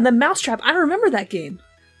 Yeah, and then Mousetrap. I remember that game.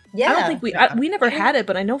 Yeah. I don't think we never had it,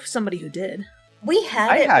 but I know somebody who did. We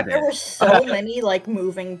had I it, had but there it. were so many like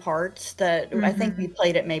moving parts that I think Mm-hmm. we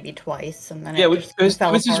played it maybe twice, and then Yeah, it it just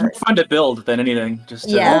fell was just more apart. fun to build than anything. Just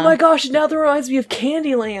Yeah. Oh my gosh, now that reminds me of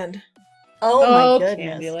Candyland. Oh Oh, my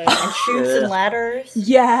goodness! Candyland. And Chutes Yeah. and Ladders.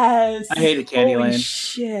 Yes. I hated Holy Candyland.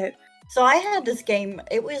 shit. So I had this game.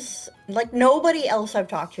 It was like nobody else I've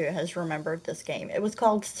talked to has remembered this game. It was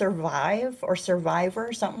called Survive or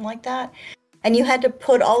Survivor, something like that. And you had to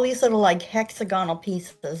put all these little like hexagonal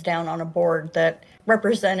pieces down on a board that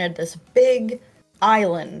represented this big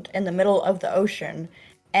island in the middle of the ocean.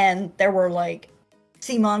 And there were like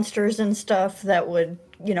sea monsters and stuff that would,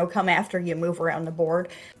 you know, come after you move around the board.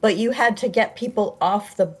 But you had to get people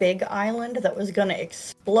off the big island that was going to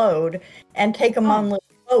explode and take them on little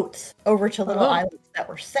boats over to little islands that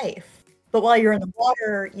were safe. But while you're in the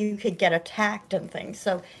water, you could get attacked and things.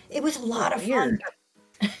 So it was a lot of fun.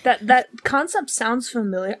 That concept sounds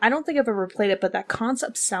familiar. I don't think I've ever played it, but that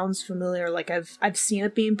concept sounds familiar. Like I've seen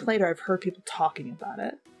it being played or I've heard people talking about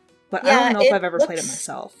it. But I Yeah, don't know if it I've ever played it looks-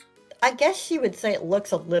 myself. I guess you would say it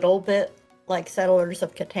looks a little bit like Settlers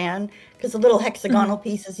of Catan, because the little hexagonal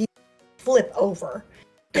pieces you flip over.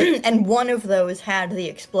 And one of those had the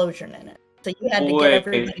explosion in it. So you had to Wait. get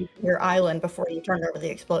everybody to your island before you turned over the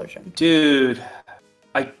explosion. Dude,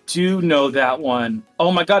 I do know that one.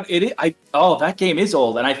 Oh my god, that game is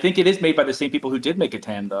old, and I think it is made by the same people who did make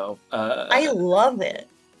Catan, though. I love it.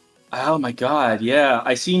 Oh my god, yeah.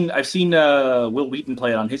 I've seen Will Wheaton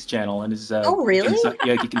play it on his channel and his Oh, really?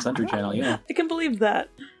 Geek and Sundry channel, yeah. I can believe that.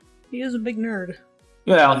 He is a big nerd.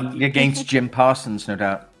 Well, Against Jim Parsons, no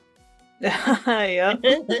doubt. Yeah.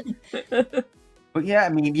 But yeah, I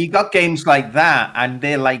mean, you got games like that, and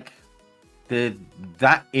they're like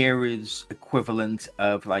that era's equivalent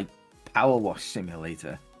of like Power Wash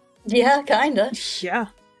Simulator. Yeah, kinda. Yeah.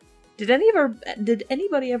 Did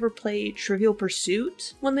anybody ever play Trivial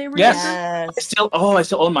Pursuit when they were Yes. younger? I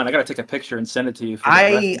still own mine. I gotta take a picture and send it to you. For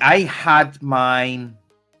the I had mine,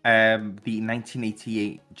 the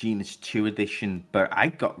 1988 Genus 2 edition, but I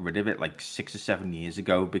got rid of it like 6 or 7 years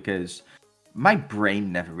ago because my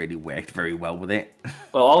brain never really worked very well with it.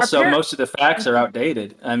 Well, also, Our par- most of the facts are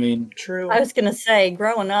outdated. I mean, True. I was gonna say,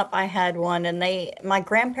 growing up, I had one, and my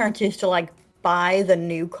grandparents used to like buy the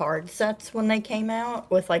new card sets when they came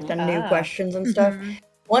out with like the new questions and stuff.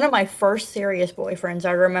 One of my first serious boyfriends,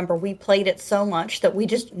 I remember we played it so much that we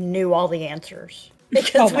just knew all the answers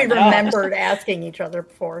because Oh my we God. remembered asking each other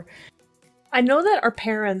before. I know that our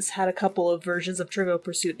parents had a couple of versions of Trivial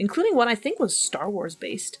Pursuit, including one I think was Star Wars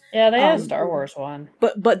based. Yeah, they had a Um, Star Wars one.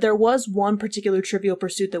 But there was one particular Trivial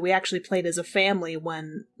Pursuit that we actually played as a family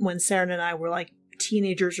when Saren and I were like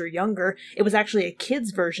teenagers or younger. It was actually a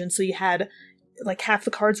kids version, so you had like half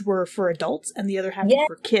the cards were for adults and the other half Yeah.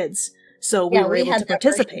 were for kids. So we were able to that version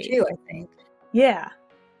participate. too, I think. Yeah.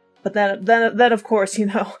 But then of course, you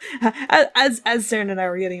know, as Saren and I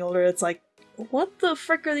were getting older, it's like, what the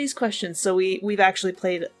frick are these questions? So we've actually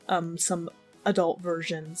played some adult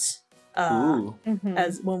versions ooh.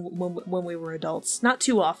 as when we were adults. Not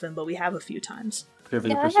too often, but we have a few times. Clearly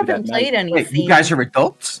Yeah, the I pursuit at haven't night. played any. Wait, you guys are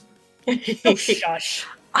adults? Oh, shush.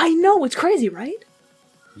 I know, it's crazy, right?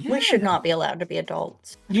 We should not be allowed to be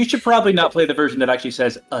adults. You should probably not play the version that actually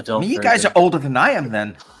says I adult. mean, you guys are older than I am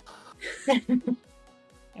then.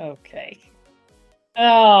 Okay.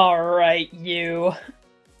 All right, you.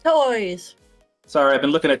 Toys. Sorry, I've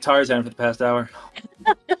been looking at Tarzan for the past hour.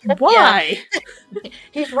 Why?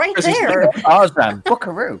 He's right 'Cause he's there. thinking of Tarzan,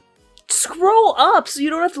 Buckaroo. Scroll up so you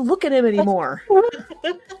don't have to look at him anymore.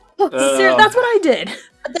 Uh, That's what I did.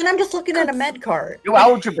 But then I'm just looking at a med cart. Do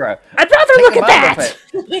algebra. I'd rather Take look him at out of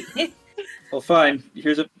that. it. Well, fine.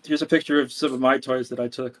 Here's a picture of some of my toys that I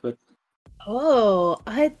took, but Oh,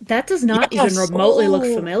 that does not Yes. even remotely look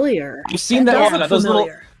Oh. familiar. you've seen That that does one. look Those little,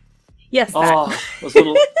 familiar. Yes, that.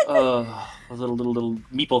 oh, those little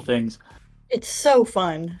meeple things. It's so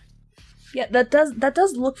fun. Yeah, that does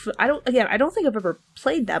look. I don't think I've ever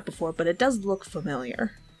played that before, but it does look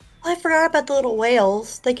familiar. I forgot about the little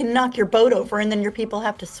whales. They can knock your boat over and then your people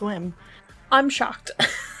have to swim. I'm shocked.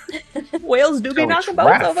 Whales do be So knocking it's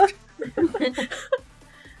boats over. Raft.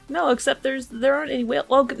 No, except there aren't any whales.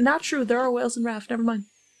 Well, not true. There are whales in Raft. Never mind.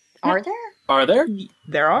 Are there? Are there?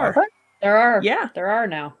 There are. There are. Yeah. There are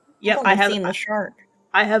now. Yep, I've I only have. seen the shark.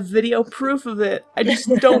 I have video proof of it. I just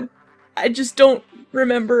don't. I just don't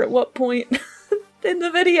remember at what point in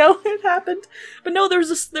the video it happened. But no, there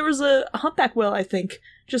was a humpback whale. I think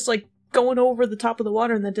just like going over the top of the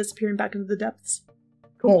water and then disappearing back into the depths.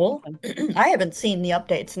 Cool. I haven't seen the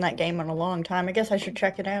updates in that game in a long time. I guess I should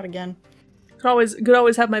check it out again. Could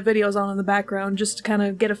always have my videos on in the background just to kind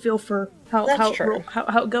of get a feel for how That's true.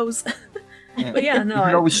 it goes. Yeah. But yeah, no, You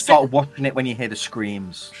can always start watching it when you hear the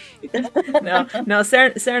screams. no.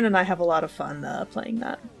 Saren and I have a lot of fun playing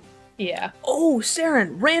that. Yeah. Oh,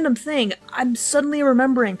 Saren, random thing. I'm suddenly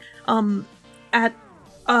remembering. At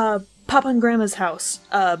Papa and Grandma's house,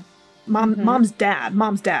 mom's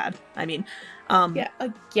dad. I mean,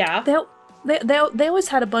 Yeah. They always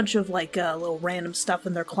had a bunch of like little random stuff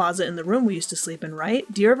in their closet in the room we used to sleep in,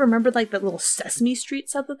 right? Do you ever remember like that little Sesame Street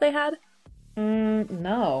set that they had?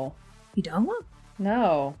 No. You don't?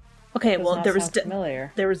 No. Okay, Does well not there was sound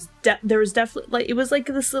familiar. there was definitely like it was like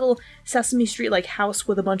this little Sesame Street like house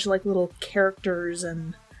with a bunch of like little characters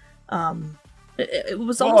and it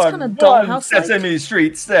was almost kind of dollhouse like. Sesame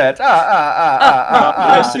Street set.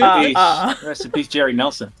 Rest in peace. ah. Rest in peace, Jerry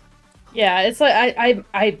Nelson. Yeah, it's like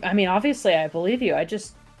I mean, obviously I believe you. I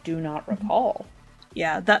just do not recall.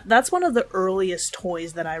 Yeah, that's one of the earliest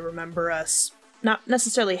toys that I remember us not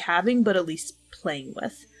necessarily having, but at least playing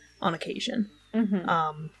with on occasion.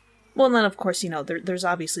 Mm-hmm. Well, and then of course, there's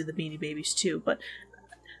obviously the Beanie Babies too. But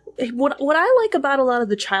what I like about a lot of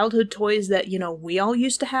the childhood toys that we all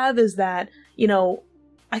used to have is that I don't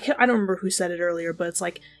remember who said it earlier, but it's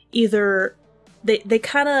like either they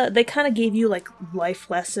kind of gave you like life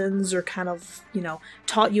lessons or kind of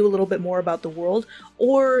taught you a little bit more about the world,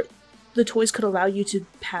 or the toys could allow you to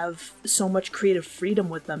have so much creative freedom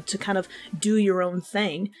with them to kind of do your own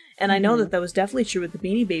thing. And I know that was definitely true with the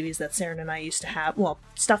Beanie Babies that Saren and I used to have. Well,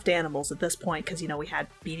 stuffed animals at this point, because we had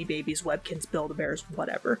Beanie Babies, Webkins, Build-A-Bears,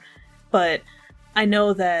 whatever. But I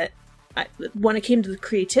know that when it came to the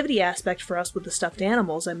creativity aspect for us with the stuffed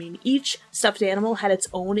animals, I mean, each stuffed animal had its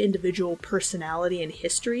own individual personality and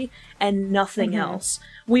history, and nothing else.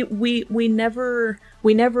 We never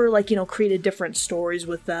like created different stories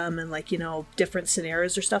with them and like different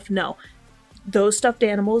scenarios or stuff. No, those stuffed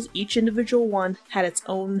animals, each individual one had its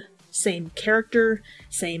own same character,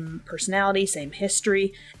 same personality, same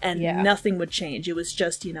history, and nothing would change. It was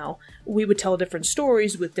just, we would tell different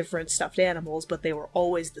stories with different stuffed animals, but they were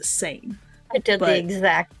always the same. I did the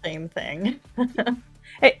exact same thing.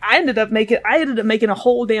 Hey, I ended up making a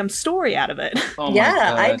whole damn story out of it. Oh my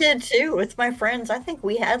Yeah, I God. did too with my friends. I think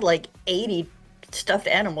we had like 80 stuffed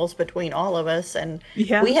animals between all of us, and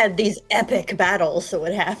Yeah. we had these epic battles that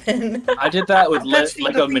would happen. I did that with That's the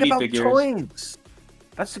Lego other thing about minifigures. toys.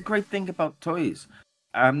 That's the great thing about toys.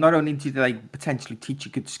 Not only do they potentially teach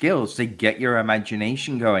you good skills, they get your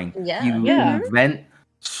imagination going. Yeah. You Yeah. invent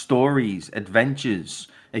stories, adventures.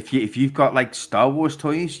 If you've got like Star Wars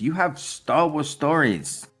toys, you have Star Wars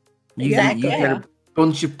stories. Exactly. You get a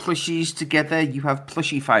bunch of plushies together. You have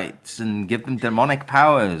plushie fights and give them demonic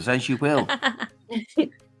powers as you will.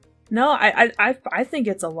 No, I think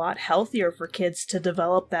it's a lot healthier for kids to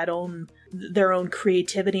develop their own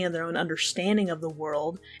creativity and their own understanding of the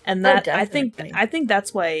world, and that I think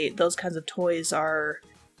that's why those kinds of toys are,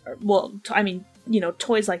 well, I mean,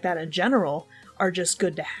 toys like that in general are just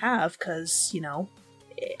good to have because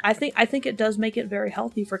I think it does make it very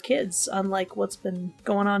healthy for kids. Unlike what's been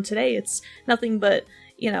going on today, it's nothing but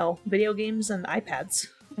video games and iPads.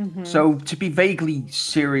 So, to be vaguely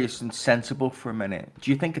serious and sensible for a minute,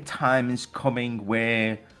 do you think a time is coming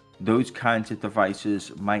where those kinds of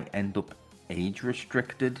devices might end up age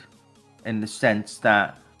restricted, in the sense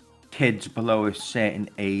that kids below a certain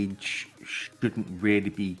age shouldn't really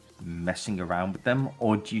be messing around with them?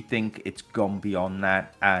 Or do you think it's gone beyond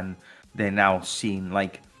that and they're now seeing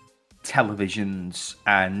like televisions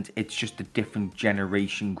and it's just a different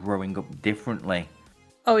generation growing up differently?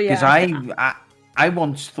 Oh yeah. Because I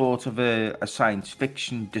once thought of a science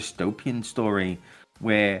fiction dystopian story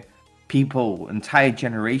where people, entire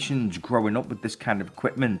generations growing up with this kind of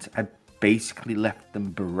equipment, had basically left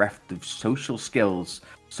them bereft of social skills,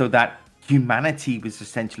 so that humanity was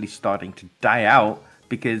essentially starting to die out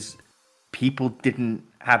because people didn't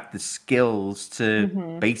have the skills to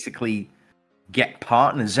basically get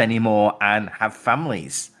partners anymore and have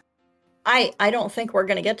families. I don't think we're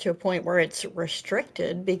going to get to a point where it's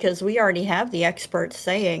restricted, because we already have the experts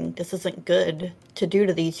saying this isn't good to do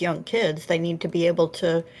to these young kids. They need to be able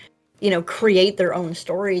to, create their own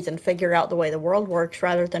stories and figure out the way the world works,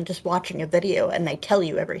 rather than just watching a video and they tell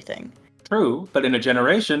you everything. True, but in a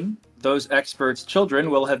generation, those experts' children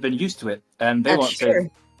will have been used to it, and they won't say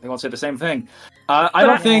the same thing. I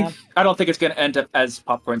don't think it's going to end up as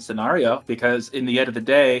popcorn scenario, because in the end of the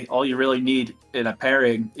day, all you really need in a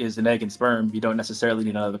pairing is an egg and sperm. You don't necessarily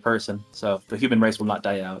need another person, so the human race will not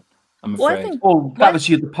die out, I'm afraid. Well, that was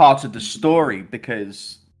the other part of the story,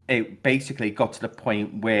 because it basically got to the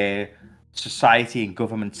point where society and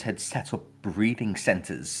governments had set up breeding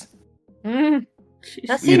centers.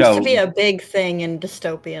 That seems to be a big thing in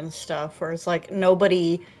dystopian stuff, where it's like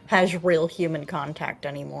nobody has real human contact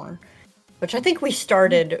anymore. Which I think we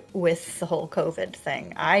started with the whole COVID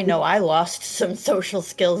thing. I know I lost some social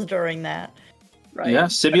skills during that. Right. Yeah,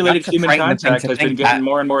 simulated human contact has been getting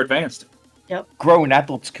more and more advanced. Yep. Grown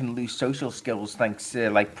adults can lose social skills thanks to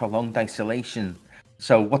like prolonged isolation.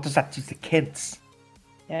 So what does that do to kids?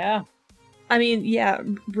 Yeah. I mean, yeah,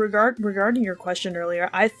 regarding your question earlier,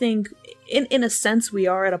 I think in a sense we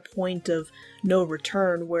are at a point of no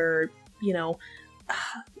return where,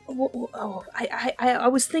 I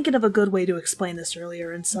was thinking of a good way to explain this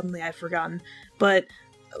earlier and suddenly I've forgotten. But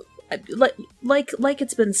like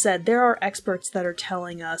it's been said, there are experts that are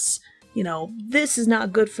telling us, this is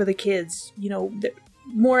not good for the kids.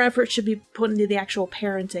 More effort should be put into the actual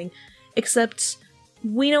parenting, except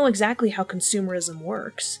we know exactly how consumerism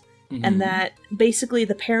works. And that basically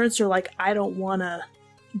the parents are like, I don't want to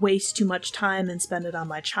waste too much time and spend it on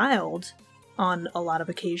my child on a lot of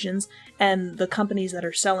occasions. And the companies that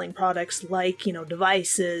are selling products like,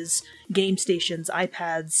 devices, game stations,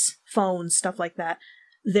 iPads, phones, stuff like that,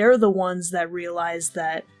 they're the ones that realize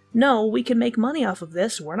that, no, we can make money off of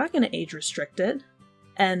this. We're not going to age restrict it.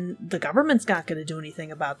 And the government's not going to do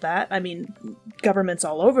anything about that. I mean, governments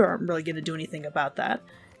all over aren't really going to do anything about that.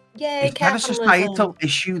 Yay, Is that a societal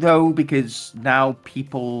issue though? Because now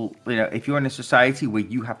people, if you're in a society where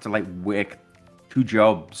you have to like work 2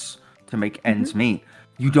 jobs to make ends meet,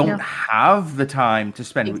 you don't have the time to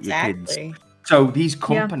spend with your kids. So these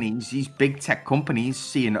companies, these big tech companies,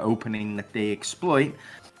 see an opening that they exploit,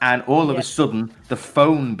 and all of a sudden the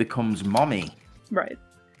phone becomes mommy. Right.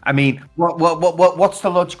 I mean, what's the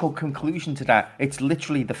logical conclusion to that? It's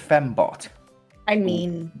literally the fembot. I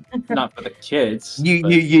mean, not for the kids.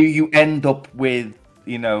 You end up with,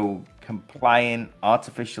 compliant,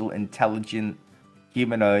 artificial, intelligent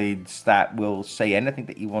humanoids that will say anything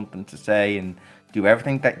that you want them to say and do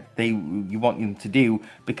everything that you want them to do,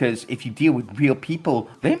 because if you deal with real people,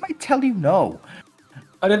 they might tell you no.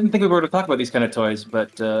 I didn't think we were going to talk about these kind of toys,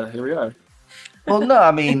 but here we are. Well, no,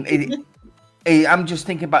 I mean, I'm just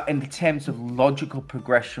thinking about in terms of logical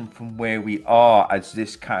progression from where we are, as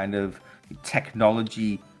this kind of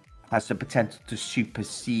technology has the potential to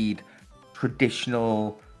supersede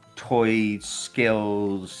traditional toys,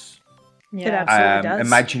 skills, it absolutely does.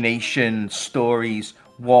 Imagination, stories.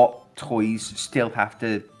 What toys still have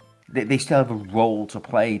to, they still have a role to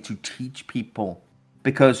play to teach people.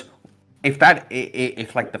 Because if like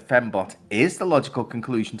the fembot is the logical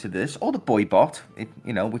conclusion to this, or the boybot,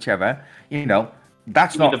 whichever,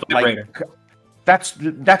 that's not like.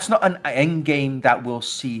 That's not an end game that we'll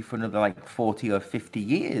see for another like 40 or 50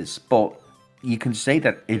 years, but you can say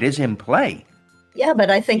that it is in play. Yeah, but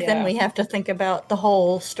I think then we have to think about the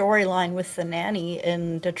whole storyline with the nanny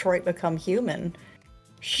in Detroit Become Human.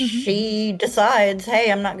 She decides,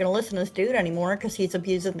 hey, I'm not going to listen to this dude anymore because he's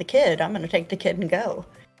abusing the kid. I'm going to take the kid and go.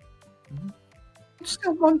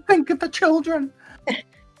 Still won't think of the children.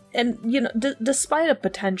 And, despite a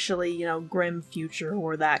potentially, grim future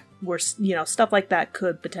where stuff like that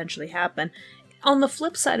could potentially happen, on the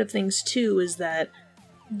flip side of things, too, is that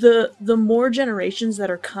the more generations that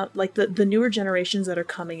are like the newer generations that are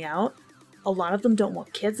coming out, a lot of them don't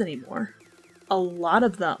want kids anymore. A lot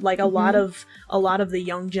of them, like a lot of the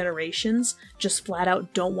young generations, just flat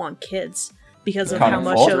out don't want kids because of how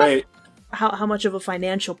much of a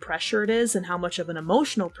financial pressure it is, and how much of an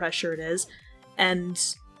emotional pressure it is,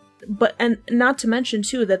 and not to mention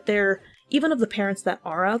too that even of the parents that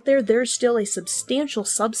are out there, there's still a substantial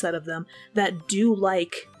subset of them that do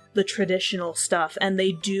like the traditional stuff, and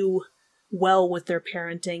they do well with their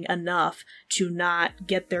parenting enough to not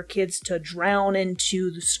get their kids to drown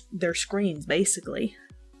into their screens, basically.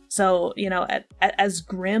 So, you know, as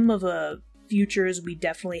grim of a future as we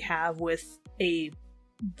definitely have with a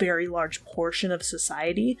very large portion of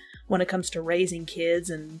society when it comes to raising kids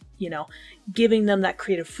and, you know, giving them that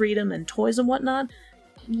creative freedom and toys and whatnot,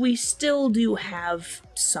 we still do have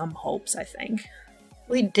some hopes, I think.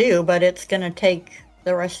 We do, but it's gonna take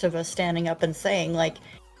the rest of us standing up and saying, like,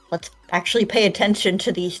 let's actually pay attention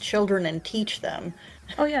to these children and teach them.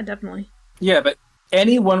 Oh yeah, definitely. Yeah, but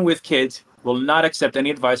anyone with kids will not accept any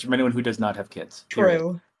advice from anyone who does not have kids.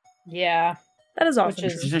 True. Yeah. That is often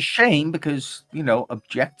Which true. Which is a shame because, you know,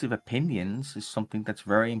 objective opinions is something that's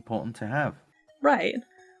very important to have. Right.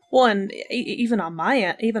 Well, and even on my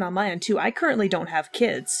end too, I currently don't have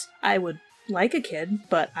kids. I would like a kid,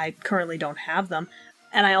 but I currently don't have them.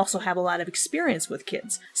 And I also have a lot of experience with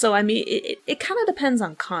kids. So, I mean, it kind of depends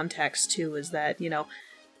on context, too, is that, you know,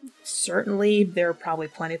 certainly there are probably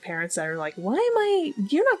plenty of parents that are like,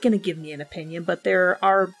 you're not going to give me an opinion, but there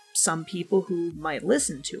are some people who might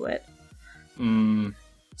listen to it.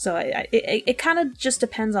 So it kind of just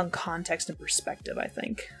depends on context and perspective, I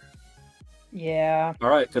think. Yeah. All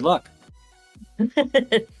right, good luck.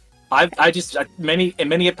 Many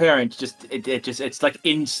a parent it's like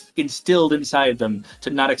instilled inside them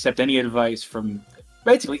to not accept any advice from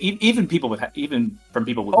basically even from people with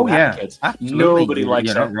kids. Absolutely. Nobody likes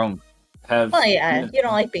you're not wrong. You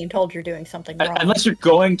don't like being told you're doing something wrong. Unless you're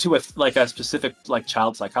going to a specific like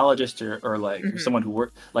child psychologist or like someone who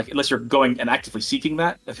unless you're going and actively seeking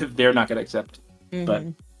that, they're not going to accept. But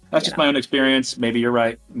that's just my own experience. Maybe you're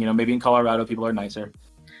right. You know, maybe in Colorado people are nicer.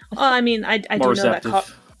 Well, I mean, I do know receptive. that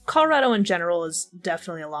Colorado in general is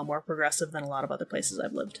definitely a lot more progressive than a lot of other places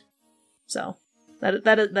I've lived. So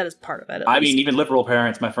that is part of it. I mean, even liberal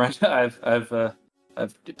parents, my friend. I've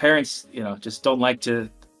parents, you know, just don't like to.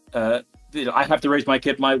 I have to raise my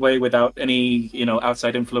kid my way without any, you know,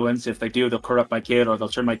 outside influence. If they do, they'll corrupt my kid, or they'll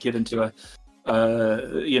turn my kid into a,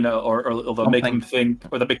 you know, or they'll make them think,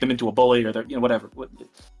 or they'll make them into a bully, or you know, whatever.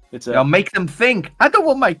 They'll make them think. I don't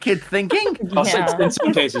want my kid thinking. In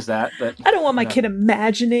some cases, but I don't want my kid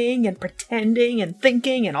imagining and pretending and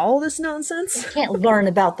thinking and all this nonsense. They can't learn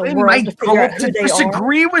about the They world might to grow figure up out to who they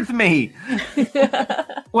disagree with me.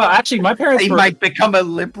 Well, actually, my parents might become a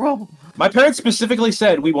liberal. My parents specifically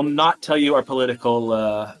said we will not tell you our political,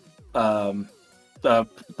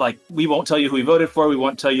 like we won't tell you who we voted for. We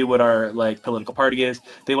won't tell you what our like political party is.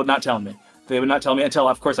 They would not tell me. They would not tell me until,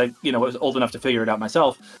 of course, I was old enough to figure it out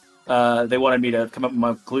myself. They wanted me to come up with my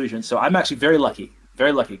conclusions. So I'm actually very lucky.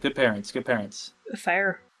 Very lucky. Good parents.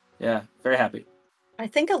 Fair. Yeah, very happy. I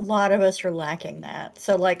think a lot of us are lacking that.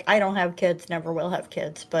 So, like, I don't have kids, never will have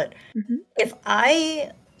kids. But if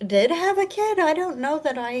I did have a kid, I don't know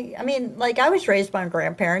that I mean, like, I was raised by my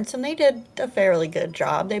grandparents, and they did a fairly good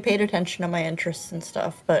job. They paid attention to my interests and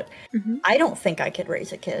stuff. But I don't think I could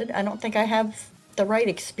raise a kid. I don't think I have the right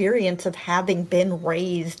experience of having been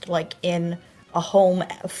raised, like, in a home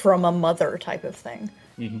from a mother type of thing.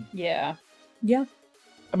 Yeah.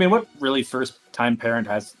 I mean, what really first-time parent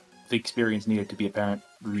has the experience needed to be a parent?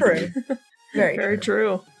 True. Very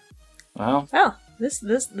true. Well, this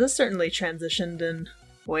certainly transitioned in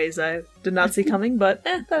ways I did not see coming, but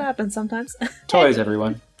that happens sometimes. toys,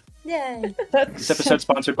 everyone. Yay. This episode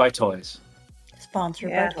sponsored by toys.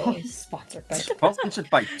 Sponsored Yeah. by toys. Sponsored by Sponsored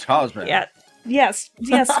by Tarzan. Yeah. Yes.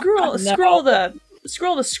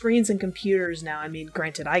 Scroll the screens and computers now. I mean,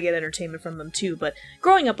 granted, I get entertainment from them too, but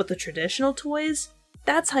growing up with the traditional toys,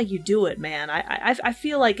 that's how you do it, man. I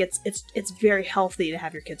feel like it's very healthy to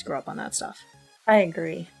have your kids grow up on that stuff. I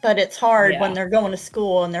agree. But it's hard Yeah. when they're going to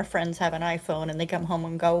school and their friends have an iPhone and they come home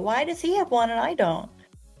and go, why does he have one and I don't?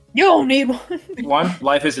 You don't need one. One,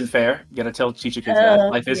 life isn't fair. You gotta teach your kids that.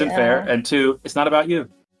 Life isn't fair. And two, it's not about you.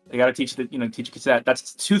 You gotta teach your kids that.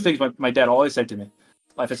 That's two things my dad always said to me.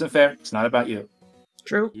 Life isn't fair. It's not about you.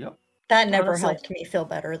 True. Yep. That never Honestly. helped me feel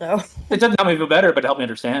better, though. It doesn't help me feel better, but it helped me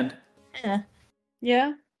understand. Yeah,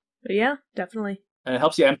 Yeah. But yeah, definitely. And it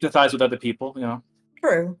helps you empathize with other people, you know.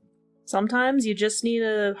 true. Sometimes you just need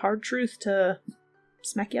a hard truth to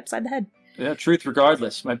smack you upside the head. Yeah, truth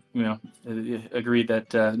regardless. Agreed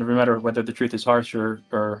that no matter whether the truth is harsh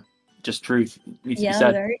or just truth, it needs to be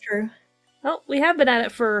said. Very true. Well, we have been at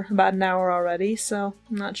it for about an hour already, so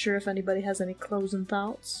I'm not sure if anybody has any closing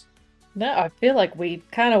thoughts. No, I feel like we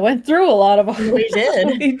kind of went through a lot of them. We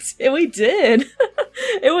did. We did.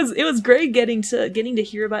 It was great getting to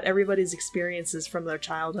hear about everybody's experiences from their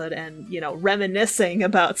childhood and, reminiscing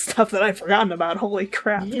about stuff that I've forgotten about. Holy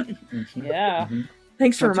crap. Yeah.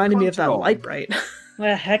 Thanks for So reminding me of that all, light bright.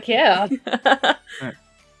 Well, heck yeah.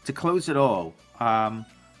 To close it all,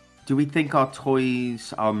 do we think our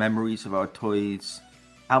toys, our memories of our toys,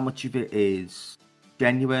 how much of it is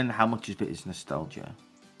genuine? How much of it is nostalgia?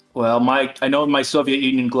 Well, I know my Soviet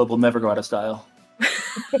Union globe will never go out of style.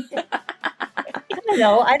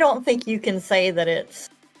 No, I don't think you can say that it's...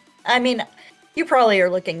 I mean, you probably are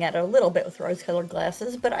looking at it a little bit with rose-colored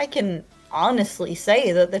glasses, but I can honestly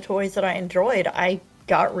say that the toys that I enjoyed, I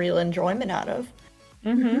got real enjoyment out of.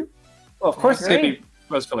 Mm-hmm. Well, of course it's going to be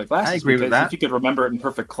rose-colored glasses. I agree with that. If you could remember it in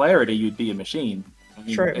perfect clarity, you'd be a machine. I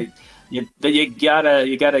mean, True. You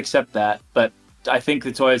gotta accept that, but I think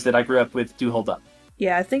the toys that I grew up with do hold up.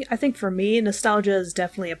 Yeah, I think for me, nostalgia is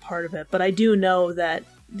definitely a part of it, but I do know that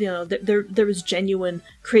there was genuine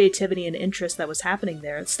creativity and interest that was happening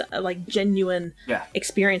there. It's like genuine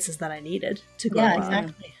experiences that I needed to grow up.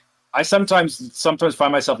 Exactly. I sometimes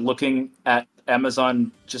find myself looking at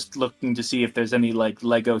Amazon, just looking to see if there's any like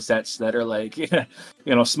Lego sets that are like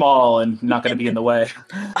small and not going to be in the way.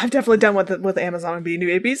 I've definitely done with Amazon and Beanie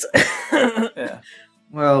Babies. Yeah.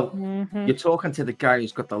 Well, you're talking to the guy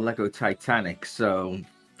who's got the Lego Titanic, so...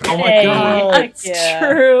 Oh my god. That's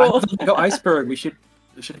true. I the Lego iceberg. We should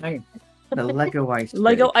hang. The Lego iceberg.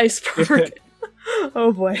 Lego iceberg.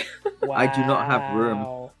 Oh boy. Wow. I do not have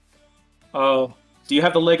room. Oh, do you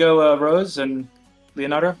have the Lego Rose and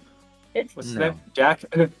Leonardo? It's What's his No. name? Jack?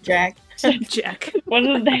 Jack, Jack. What's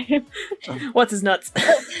his name? What's his nuts?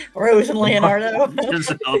 Rose, and Leonardo.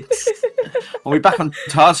 Are we back on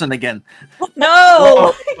Tarzan again? No!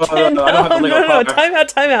 Oh, I don't have the Lego No. fire.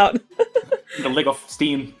 Time out. The Lego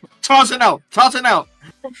steam. Tarzan out! Tarzan out!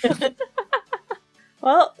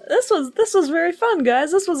 Well, this was very fun,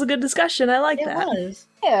 guys. This was a good discussion. I like It that. was.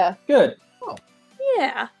 Yeah. Good.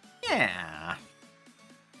 Yeah. Yeah.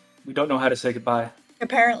 We don't know how to say goodbye.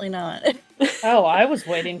 Apparently not. Oh, I was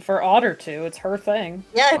waiting for Otter to. It's her thing.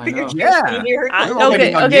 Yeah, I I figured know. you Yeah. were here. We're all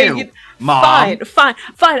waiting on you, Mom.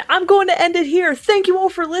 Fine. I'm going to end it here. Thank you all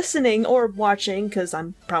for listening or watching, because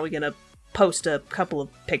I'm probably going to post a couple of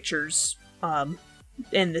pictures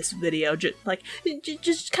in this video,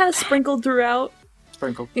 just kind of sprinkled throughout,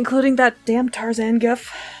 Sprinkle. including that damn Tarzan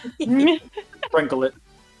gif. Sprinkle it.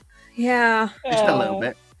 Yeah. Just a little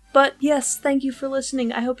bit. But yes, thank you for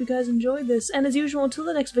listening. I hope you guys enjoyed this. And as usual, until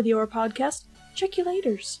the next video or podcast, check you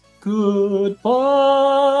laters. Goodbye.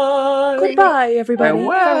 Goodbye, everybody.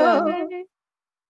 Farewell.